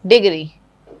 degree.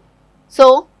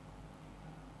 So,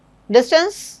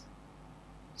 the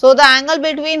angle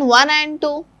between 1 and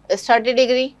 2 is 30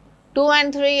 degree, 2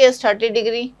 and 3 is 30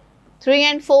 degree, 3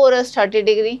 and 4 is 30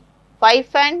 degree,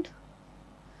 5 and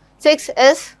 6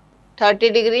 is 30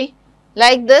 degree.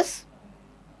 Like this,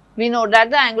 we know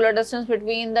that the angular distance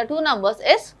between the two numbers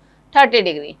is 30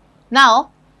 degree.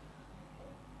 Now,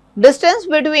 distance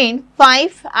between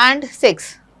 5 and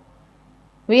 6,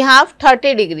 we have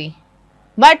 30 degree,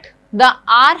 but the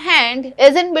hour hand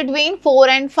is in between 4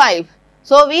 and 5.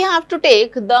 So, we have to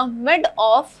take the mid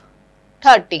of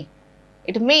 30.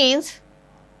 It means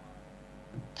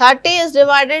 30 is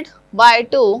divided by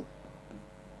 2,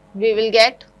 we will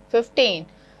get 15.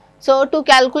 So, to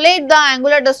calculate the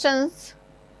angular distance,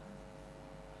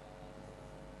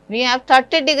 we have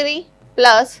 30 degree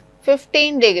plus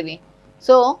 15 degree.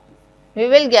 So, we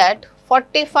will get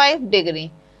 45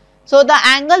 degree. So, the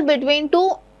angle between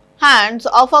two hands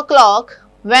of a clock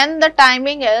when the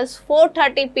timing is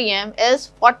 4:30 p.m. is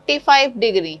 45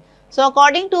 degree. So,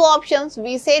 according to options,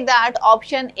 we say that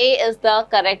option A is the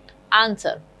correct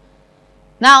answer.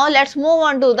 Now, let us move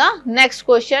on to the next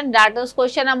question, that is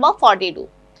question number 42.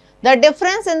 The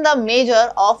difference in the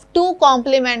measure of two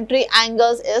complementary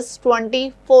angles is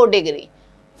 24 degree.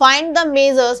 Find the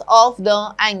measures of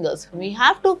the angles. We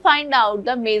have to find out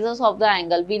the measures of the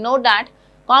angle. We know that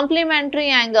complementary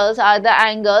angles are the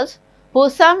angles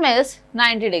whose sum is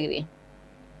 90 degree.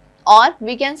 Or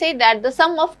we can say that the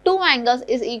sum of two angles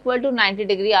is equal to 90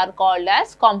 degree are called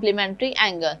as complementary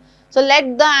angle. So,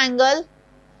 let the angle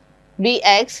be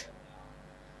x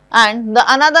and the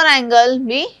another angle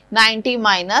be 90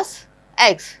 minus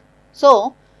x.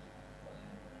 So,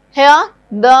 here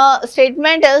the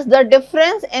statement is the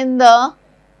difference in the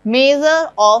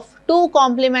measure of two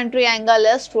complementary angle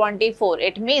is 24.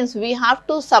 It means we have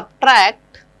to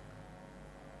subtract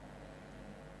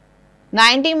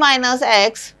 90 minus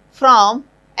x from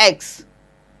x,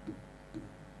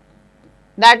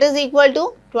 that is equal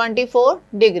to 24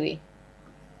 degree.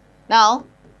 Now,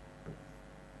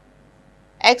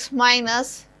 x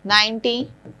minus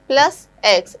 90 plus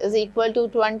x is equal to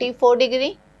 24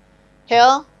 degree.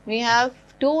 Here we have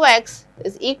 2x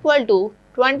is equal to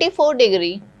 24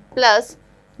 degree plus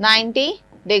 90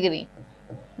 degree.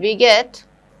 We get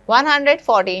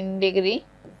 114 degree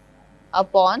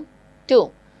upon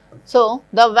 2. So,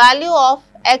 the value of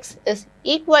x is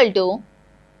equal to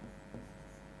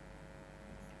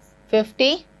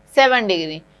 57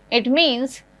 degree. It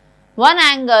means one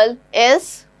angle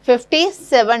is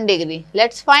 57 degree.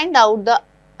 Let's find out the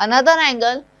another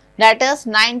angle, that is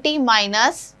 90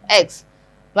 minus x.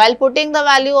 While putting the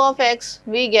value of x,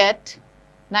 we get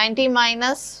 90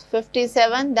 minus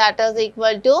 57, that is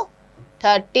equal to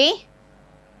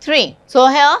 33. So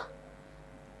here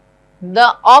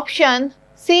the option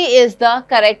C is the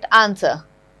correct answer.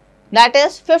 That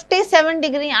is 57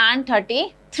 degree and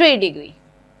 33 degree.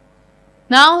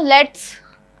 Now let's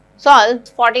solve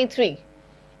 43.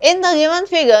 In the given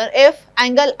figure, if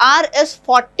angle R is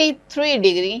 43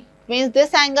 degree, means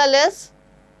this angle is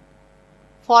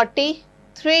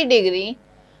 43 degree,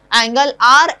 angle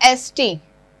RST,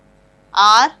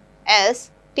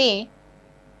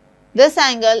 this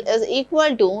angle is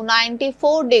equal to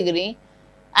 94 degree,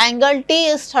 angle T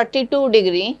is 32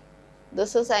 degree,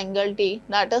 this is angle T,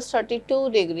 that is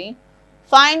 32 degree.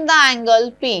 Find the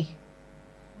angle P.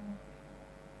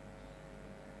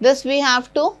 This we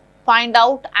have to find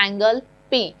out angle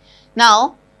P.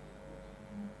 Now,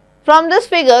 from this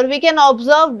figure, we can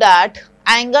observe that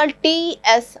angle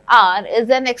TSR is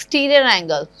an exterior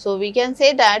angle. So, we can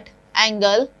say that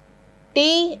angle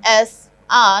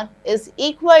TSR is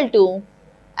equal to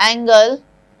angle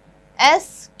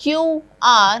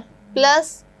SQR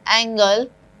plus angle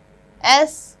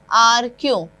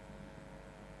SRQ,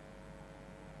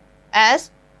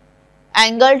 as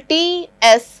angle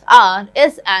TSR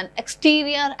is an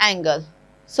exterior angle.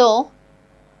 So,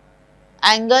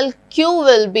 angle Q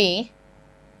will be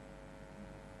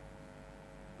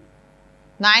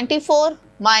 94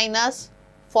 minus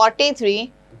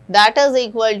 43, that is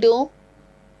equal to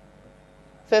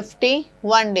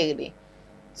 51 degree.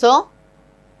 So,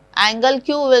 angle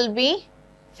Q will be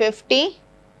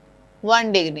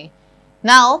 51 degree.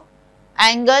 Now,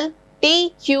 angle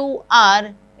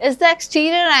TQR is the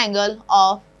exterior angle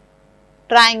of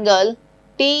triangle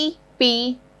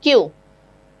TPQ.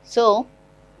 So,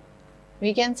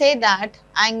 we can say that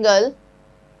angle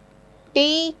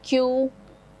TQR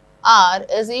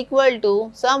is equal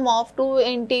to sum of two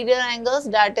interior angles,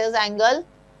 that is angle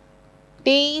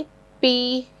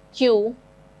TPQ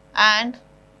and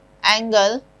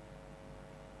angle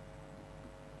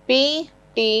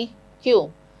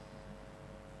PTQ.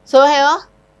 So, here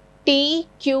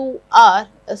TQR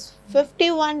is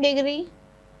 51 degree,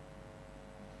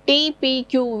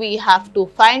 TPQ we have to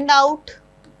find out,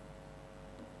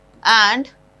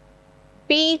 and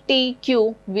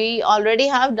PTQ we already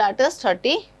have, that is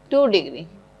 32 degree.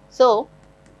 So,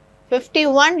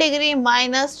 51 degree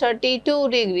minus 32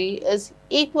 degree is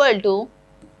equal to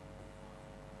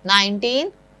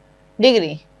 19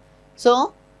 degree.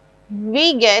 So,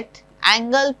 we get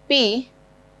angle P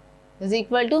is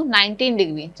equal to 19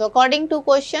 degree. So, according to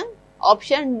question,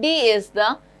 option D is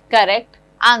the correct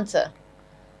answer.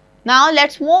 Now,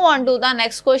 let's move on to the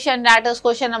next question, that is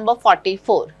question number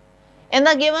 44. In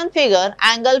the given figure,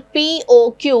 angle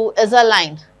POQ is a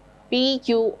line.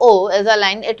 PQO is a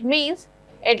line, it means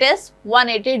it is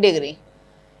 180 degree.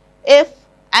 If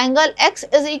angle X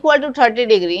is equal to 30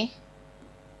 degree,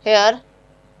 here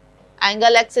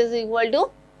angle X is equal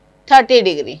to 30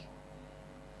 degree.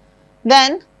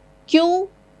 Then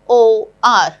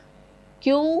QOR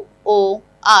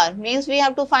means we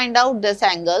have to find out this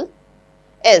angle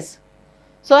is.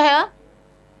 So, here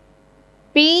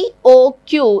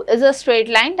POQ is a straight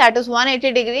line, that is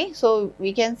 180 degree. So,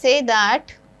 we can say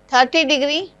that 30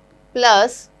 degree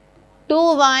plus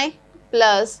 2y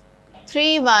plus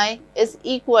 3y is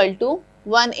equal to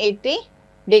 180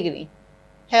 degree.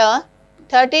 Here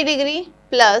 30 degree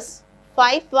plus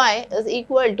 5y is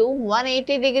equal to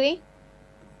 180 degree.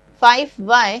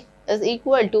 5y is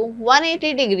equal to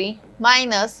 180 degree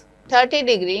minus 30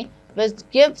 degree, which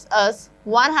gives us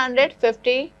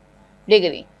 150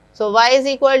 degree. So, y is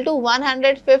equal to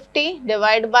 150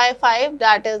 divided by 5,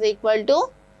 that is equal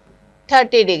to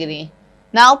 30 degree.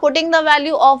 Now, putting the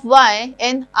value of y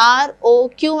in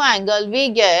ROQ angle, we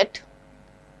get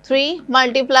 3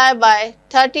 multiplied by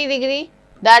 30 degree,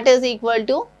 that is equal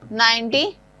to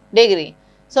 90 degree.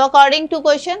 So, according to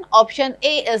question, option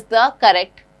A is the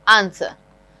correct answer.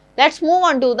 Let's move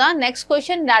on to the next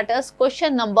question, that is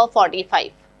question number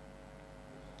 45.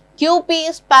 QP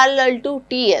is parallel to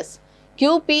TS.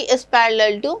 QP is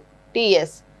parallel to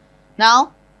TS.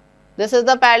 Now, this is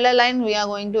the parallel line, we are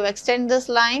going to extend this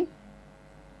line.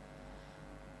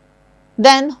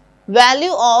 Then,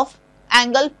 value of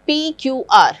angle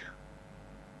PQR.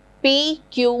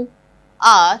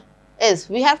 PQR is,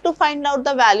 we have to find out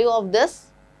the value of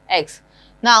this X.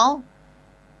 Now,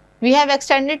 we have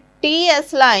extended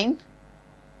TS line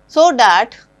so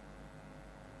that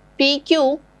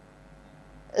PQ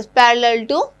is parallel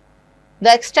to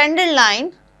the extended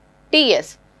line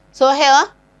TS. So,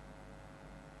 here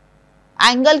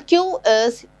angle Q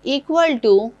is equal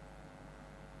to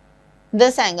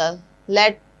this angle.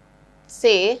 Let's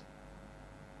say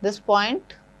this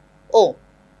point O.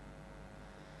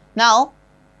 Now,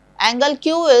 angle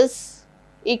Q is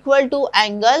equal to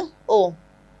angle O,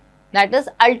 that is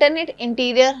alternate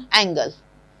interior angle.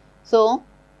 So,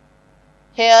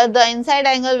 here the inside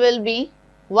angle will be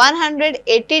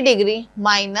 180 degree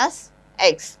minus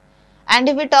x. And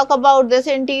if we talk about this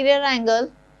interior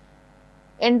angle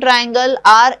in triangle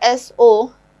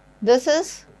RSO, this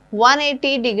is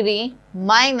 180 degree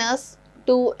minus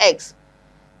 2x.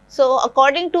 So,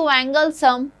 according to angle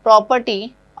sum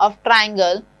property of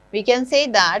triangle, we can say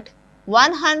that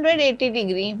 180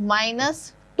 degree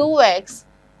minus 2x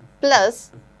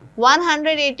plus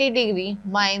 180 degree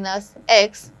minus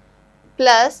x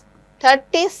plus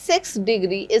 36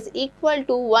 degree is equal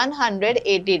to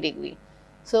 180 degree.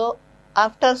 So,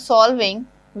 after solving,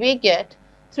 we get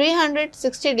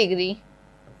 360 degree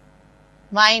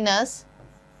minus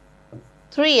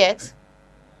 3x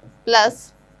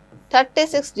plus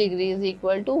 36 degree is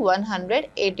equal to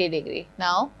 180 degree.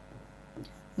 Now,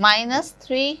 minus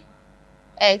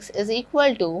 3x is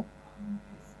equal to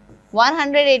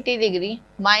 180 degree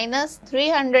minus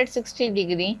 360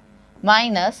 degree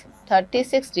minus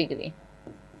 36 degree.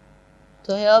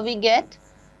 So, here we get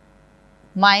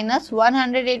minus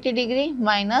 180 degree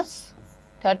minus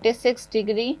 36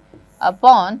 degree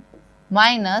upon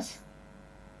minus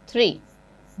 3,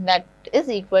 that is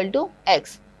equal to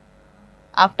x.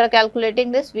 After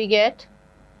calculating this, we get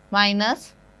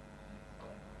minus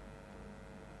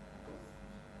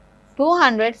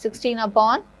 216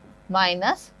 upon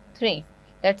minus 3.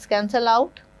 Let's cancel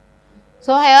out.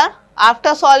 So, here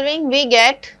after solving, we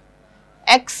get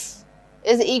x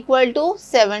is equal to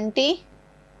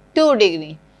 72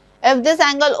 degree. If this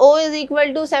angle O is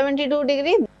equal to 72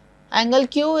 degree, angle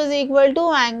Q is equal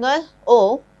to angle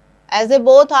O, as they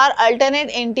both are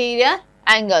alternate interior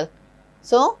angle.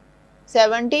 So,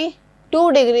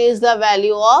 72 degree is the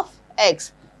value of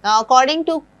x. Now, according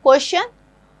to question,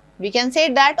 we can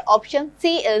say that option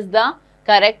C is the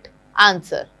correct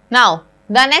answer. Now,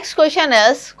 the next question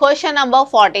is question number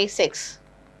 46.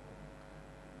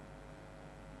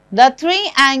 The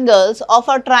three angles of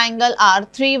a triangle are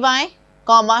 3y,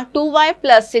 2y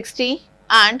plus 60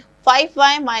 and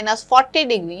 5y minus 40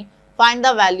 degree. Find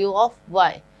the value of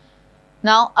y.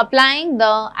 Now, applying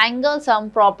the angle sum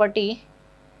property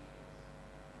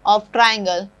of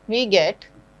triangle, we get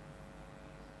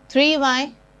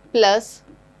 3y plus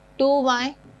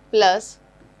 2y plus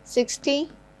 60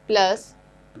 plus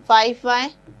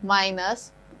 5y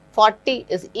minus 40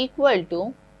 is equal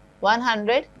to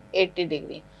 180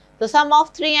 degree. The sum of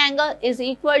three angles is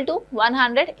equal to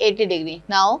 180 degree.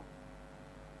 Now,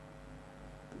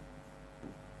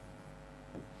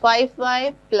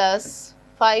 5y plus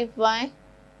 5y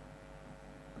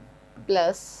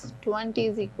plus 20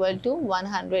 is equal to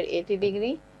 180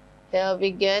 degree. Here we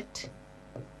get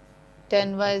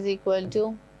 10y is equal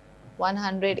to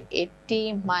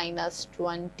 180 minus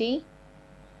 20,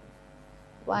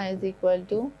 y is equal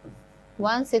to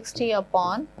 160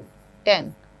 upon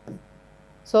 10.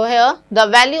 So, here the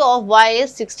value of y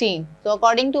is 16. So,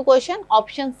 according to question,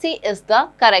 option C is the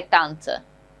correct answer.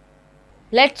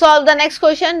 Let's solve the next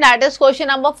question, that is question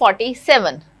number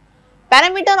 47.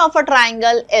 Perimeter of a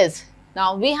triangle is.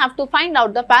 Now, we have to find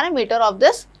out the perimeter of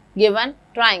this given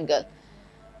triangle.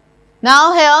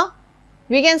 Now, here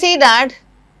we can see that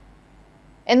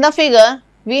in the figure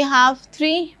we have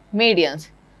three medians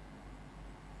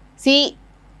C,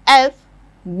 F,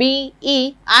 B,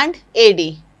 E and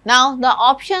AD. Now, the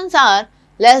options are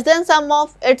less than sum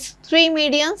of its three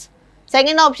medians,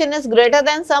 second option is greater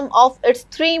than sum of its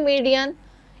three median,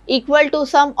 equal to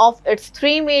sum of its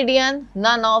three median,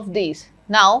 none of these.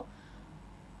 Now,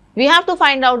 we have to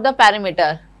find out the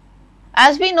perimeter.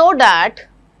 As we know that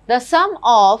the sum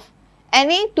of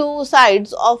any two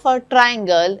sides of a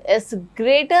triangle is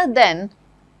greater than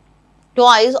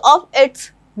twice of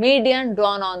its median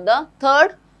drawn on the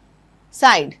third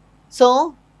side.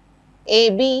 So,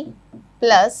 AB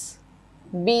plus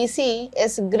BC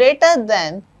is greater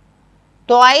than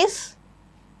twice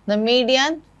the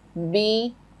median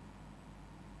BE.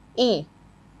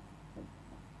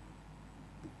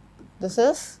 This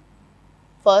is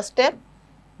first step.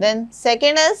 Then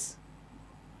second is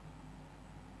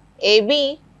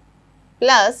AB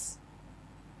plus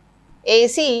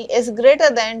AC is greater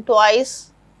than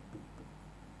twice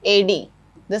AD.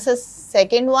 This is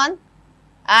second one.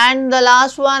 And the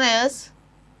last one is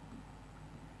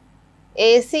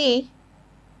AC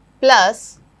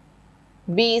plus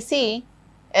BC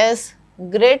is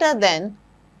greater than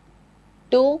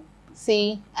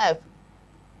 2CF.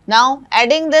 Now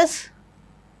adding this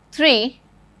 3,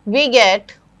 we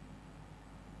get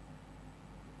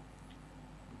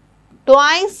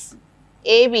twice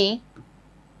AB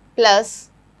plus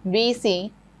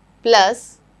BC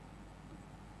plus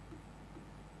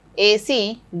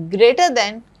AC greater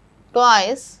than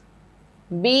twice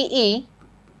BE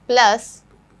plus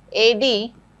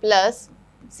AD plus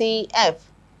CF.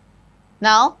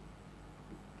 Now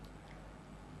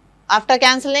after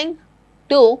cancelling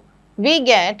 2, we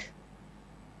get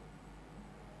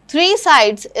 3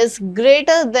 sides is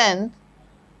greater than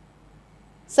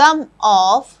sum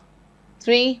of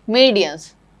 3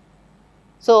 medians.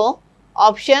 So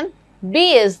option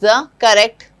B is the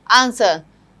correct answer,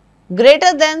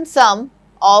 greater than sum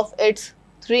of its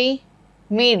 3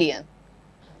 median.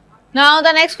 Now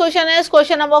the next question is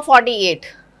question number 48.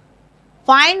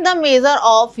 Find the measure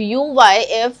of UY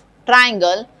if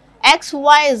triangle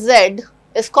XYZ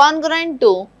is congruent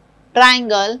to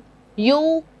triangle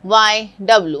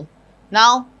UYW.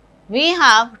 Now we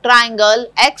have triangle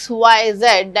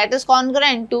XYZ that is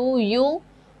congruent to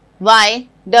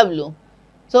UYW.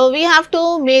 So we have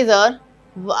to measure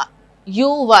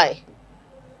UY.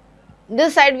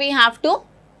 This side we have to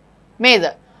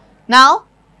measure. Now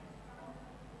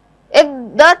if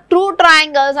the two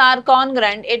triangles are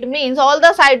congruent, it means all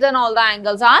the sides and all the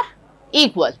angles are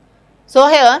equal. So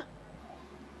here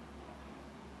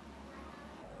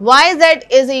YZ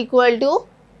is equal to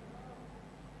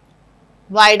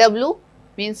YW,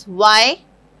 means YZ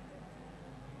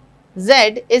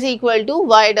is equal to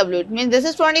YW. It means this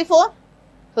is 24.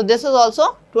 So this is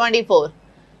also 24.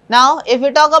 Now if we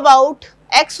talk about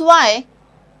XY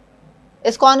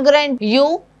is congruent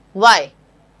UY.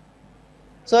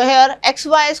 So here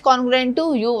XY is congruent to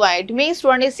UY. It means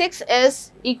 26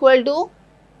 is equal to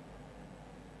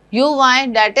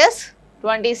UY, that is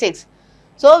 26.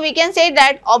 So we can say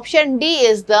that option D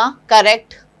is the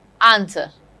correct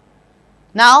answer.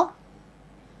 Now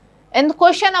in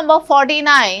question number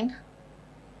 49,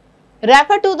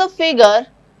 refer to the figure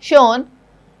shown.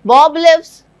 Bob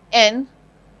lives in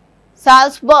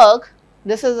Salzburg.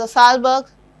 This is the Salzburg.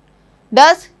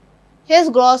 Does his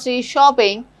grocery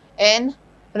shopping in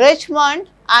Richmond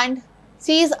and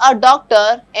sees a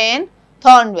doctor in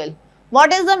Thornville.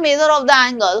 What is the measure of the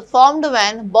angle formed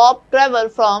when Bob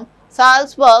travels from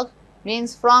Salzburg,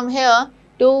 means from here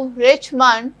to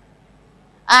Richmond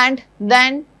and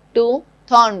then to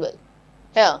Thornville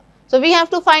here? So we have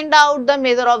to find out the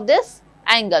measure of this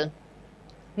angle.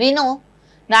 We know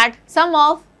that sum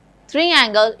of 3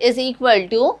 angles is equal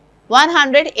to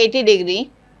 180 degree.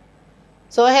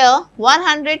 So here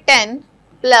 110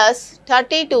 plus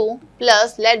 32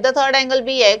 plus, let the third angle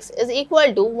be x, is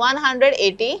equal to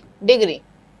 180 degree.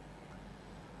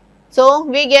 So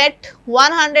we get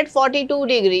 142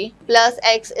 degree plus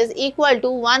x is equal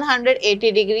to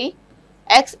 180 degree.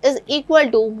 X is equal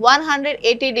to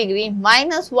 180 degree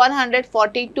minus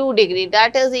 142 degree,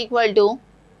 that is equal to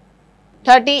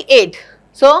 38.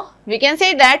 So we can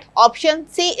say that option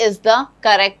C is the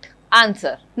correct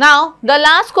answer. Now the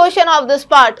last question of this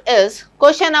part is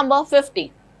question number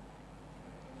 50.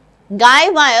 Guy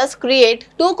wires create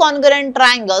two congruent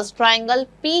triangles, triangle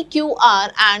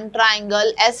PQR and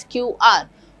triangle SQR.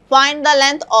 Find the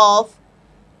length of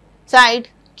side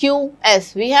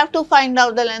QS. We have to find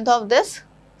out the length of this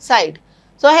side.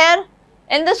 So here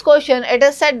in this question it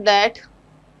is said that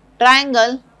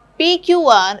triangle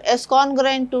PQR is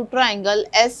congruent to triangle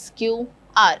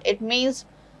SQR. It means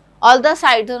all the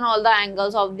sides and all the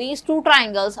angles of these two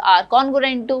triangles are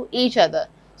congruent to each other.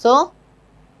 So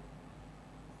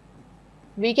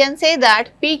we can say that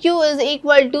PQ is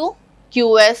equal to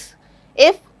QS.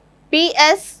 If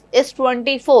PS is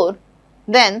 24,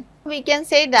 then we can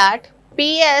say that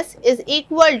PS is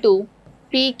equal to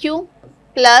PQ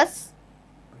plus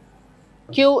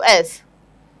QS.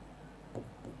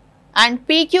 And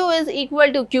PQ is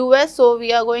equal to QS, so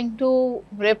we are going to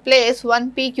replace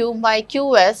one PQ by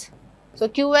QS. So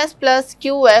QS plus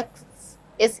QX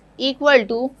is equal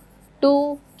to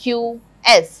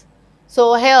 2QS.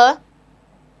 So here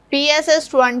PS is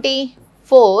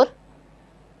 24.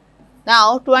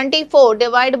 Now 24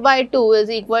 divided by 2 is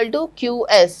equal to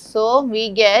QS. So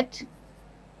we get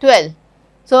 12.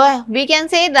 So we can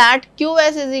say that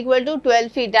QS is equal to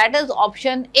 12 feet. That is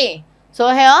option A. So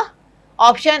here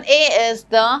option A is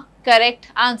the correct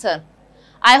answer.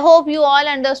 I hope you all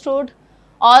understood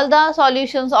all the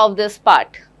solutions of this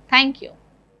part. Thank you.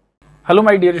 Hello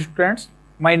my dear students,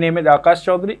 my name is Akash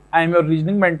Chaudhary. I am your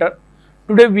reasoning mentor.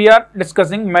 Today we are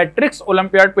discussing Matrix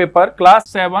Olympiad paper class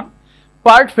 7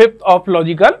 part 5th of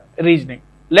logical reasoning.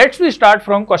 Let's we start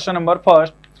from question number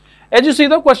first. As you see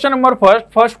the question number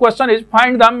first question is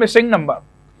find the missing number.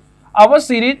 Our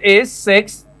series is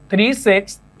 6, 3,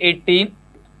 6, 18,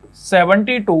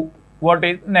 72. What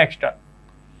is next term?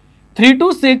 3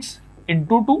 to 6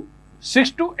 into 2,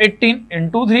 6 to 18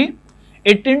 into 3,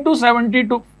 18 to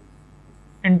 72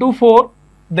 into 4,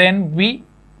 then we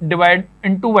divide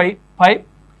into by 5,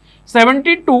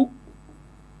 72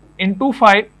 into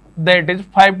 5, that is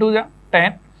 5 to the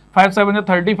 10, 5 7 is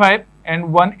 35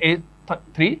 and 1 is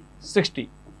 360.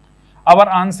 Our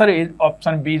answer is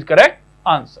option B is correct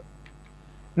answer.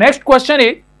 Next question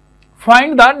is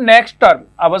find the next term.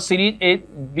 Our series is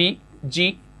B,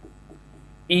 G,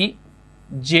 E,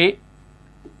 J,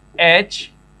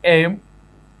 H, M,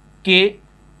 K,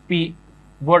 P.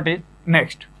 What is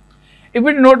next? If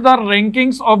we note the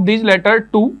rankings of these letters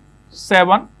 2,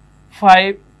 7,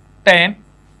 5, 10,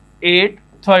 8,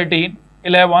 13,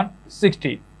 11,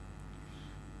 16.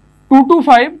 2 to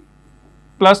 5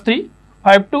 plus 3,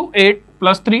 5 to 8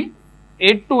 plus 3,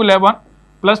 8 to 11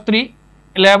 plus 3,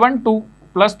 11 to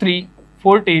plus 3,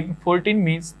 14, 14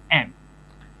 means N.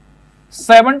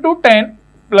 7 to 10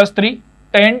 plus 3,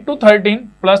 10 to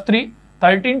 13 plus 3,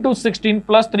 13 to 16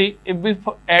 plus 3, if we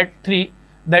add 3,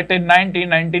 that is 19,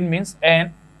 19 means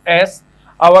NS.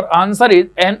 Our answer is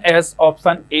NS,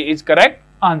 option A is correct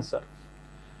answer.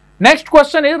 Next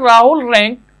question is Rahul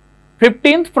ranked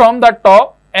 15th from the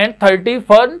top and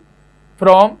 31st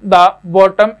from the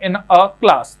bottom in a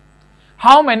class.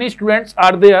 How many students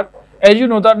are there? As you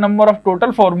know the number of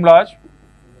total formulas,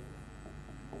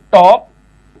 top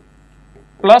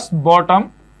plus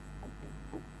bottom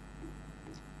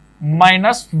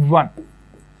minus 1.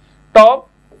 Top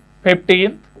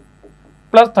 15th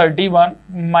plus 31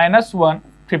 minus 1,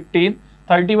 15.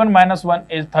 31 minus 1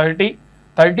 is 30.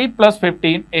 30 plus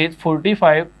 15 is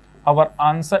 45. Our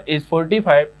answer is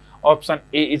 45. Option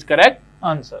A is correct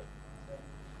answer.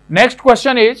 Next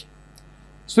question is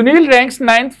Sunil ranks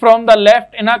 9th from the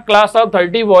left in a class of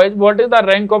 30 boys. What is the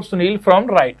rank of Sunil from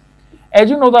right? As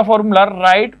you know the formula,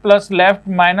 right plus left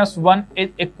minus 1 is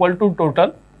equal to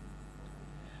total.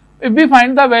 If we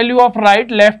find the value of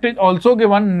right, left is also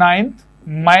given 9th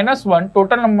minus 1,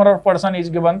 total number of person is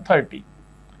given 30.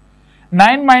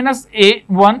 9 minus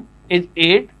 1 is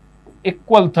 8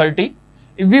 equal 30.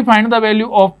 If we find the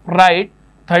value of right,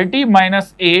 30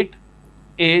 minus 8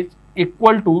 is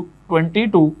equal to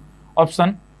 22.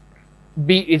 Option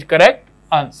B is correct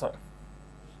answer.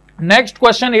 Next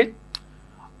question is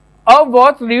a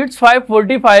watch reads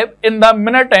 5:45 in the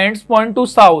minute hands point to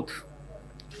south.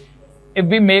 If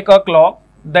we make a clock,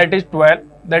 that is 12,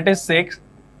 that is 6,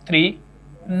 3,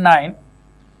 9,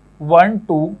 1,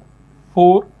 2,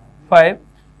 4, 5,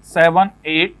 7,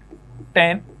 8,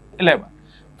 10, 11.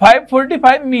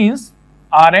 5:45 means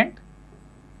R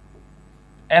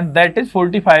and that is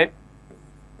 45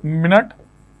 minute,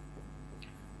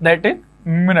 that is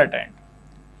minute hand.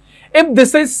 If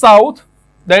this is south,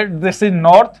 that this is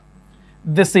north,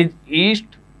 this is east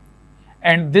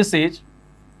and this is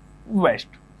west.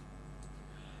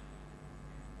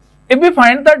 If we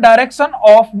find the direction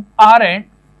of R end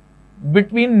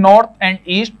between north and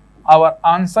east, our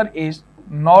answer is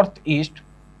northeast.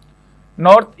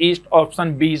 Northeast,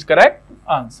 option B is correct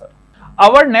answer.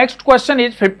 Our next question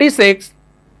is 56.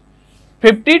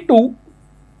 52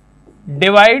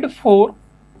 divide 4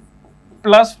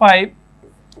 plus 5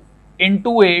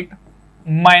 into 8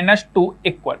 minus 2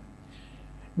 equal.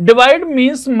 Divide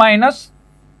means minus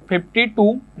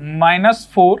 52 minus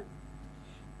 4,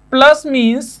 plus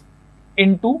means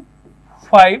into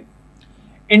 5,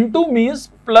 into means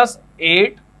plus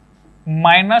 8,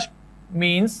 minus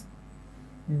means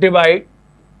divide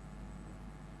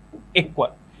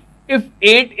equal. If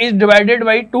 8 is divided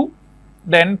by 2,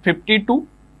 then 52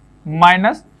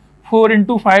 minus 4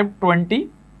 into 5, 20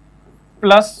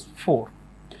 plus 4.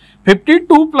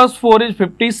 52 plus 4 is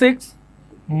 56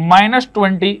 minus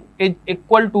 20 is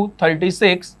equal to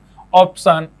 36.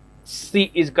 Option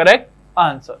C is correct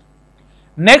answer.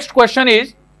 Next question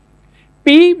is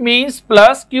P means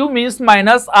plus, Q means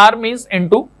minus, R means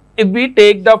into. If we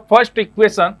take the first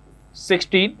equation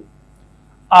 16,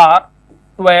 R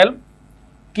 12,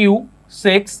 Q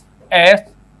 6, S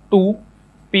 2,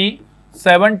 P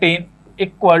 17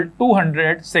 equal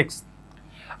 206.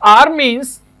 R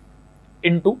means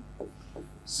into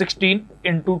 16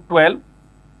 into 12,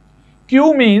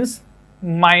 Q means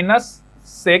minus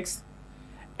 6,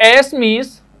 S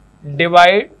means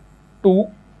divide 2,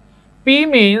 P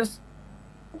means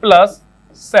plus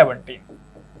 17.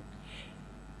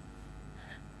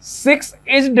 6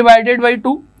 is divided by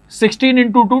 2, 16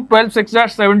 into 2, 12, 6 are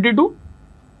 72,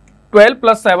 12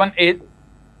 plus 7 is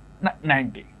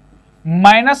 90.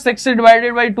 minus 6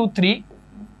 divided by 2, 3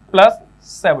 plus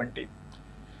 17.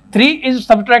 3 is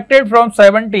subtracted from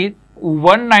 17,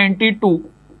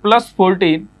 192 plus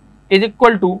 14 is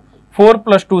equal to 4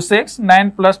 plus 2, 6,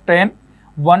 9 plus 10,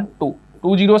 1, 2.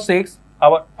 206.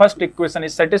 Our first equation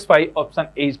is satisfied. Option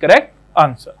A is correct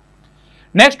answer.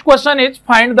 Next question is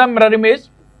find the mirror image.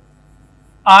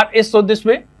 R is so this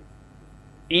way,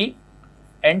 E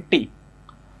and T.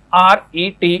 R,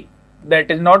 E, T,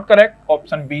 that is not correct.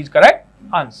 Option B is correct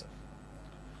answer.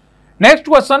 Next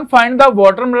question, find the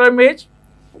water mirror image.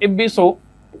 If we show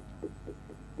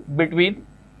between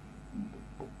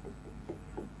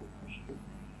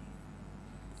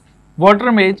water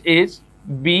image is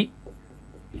B,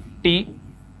 T,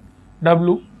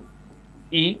 W,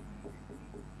 E,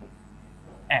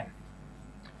 N.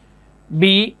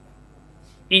 B,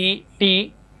 E,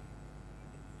 T,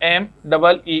 M,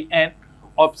 double E, N.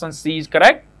 Option C is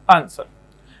correct answer.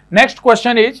 Next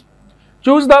question is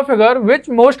choose the figure which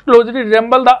most closely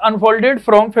resemble the unfolded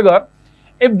from figure.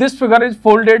 If this figure is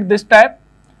folded this type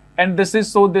and this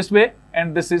is so this way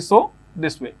and this is so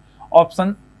this way.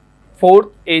 Option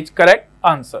 4 is correct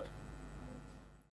answer.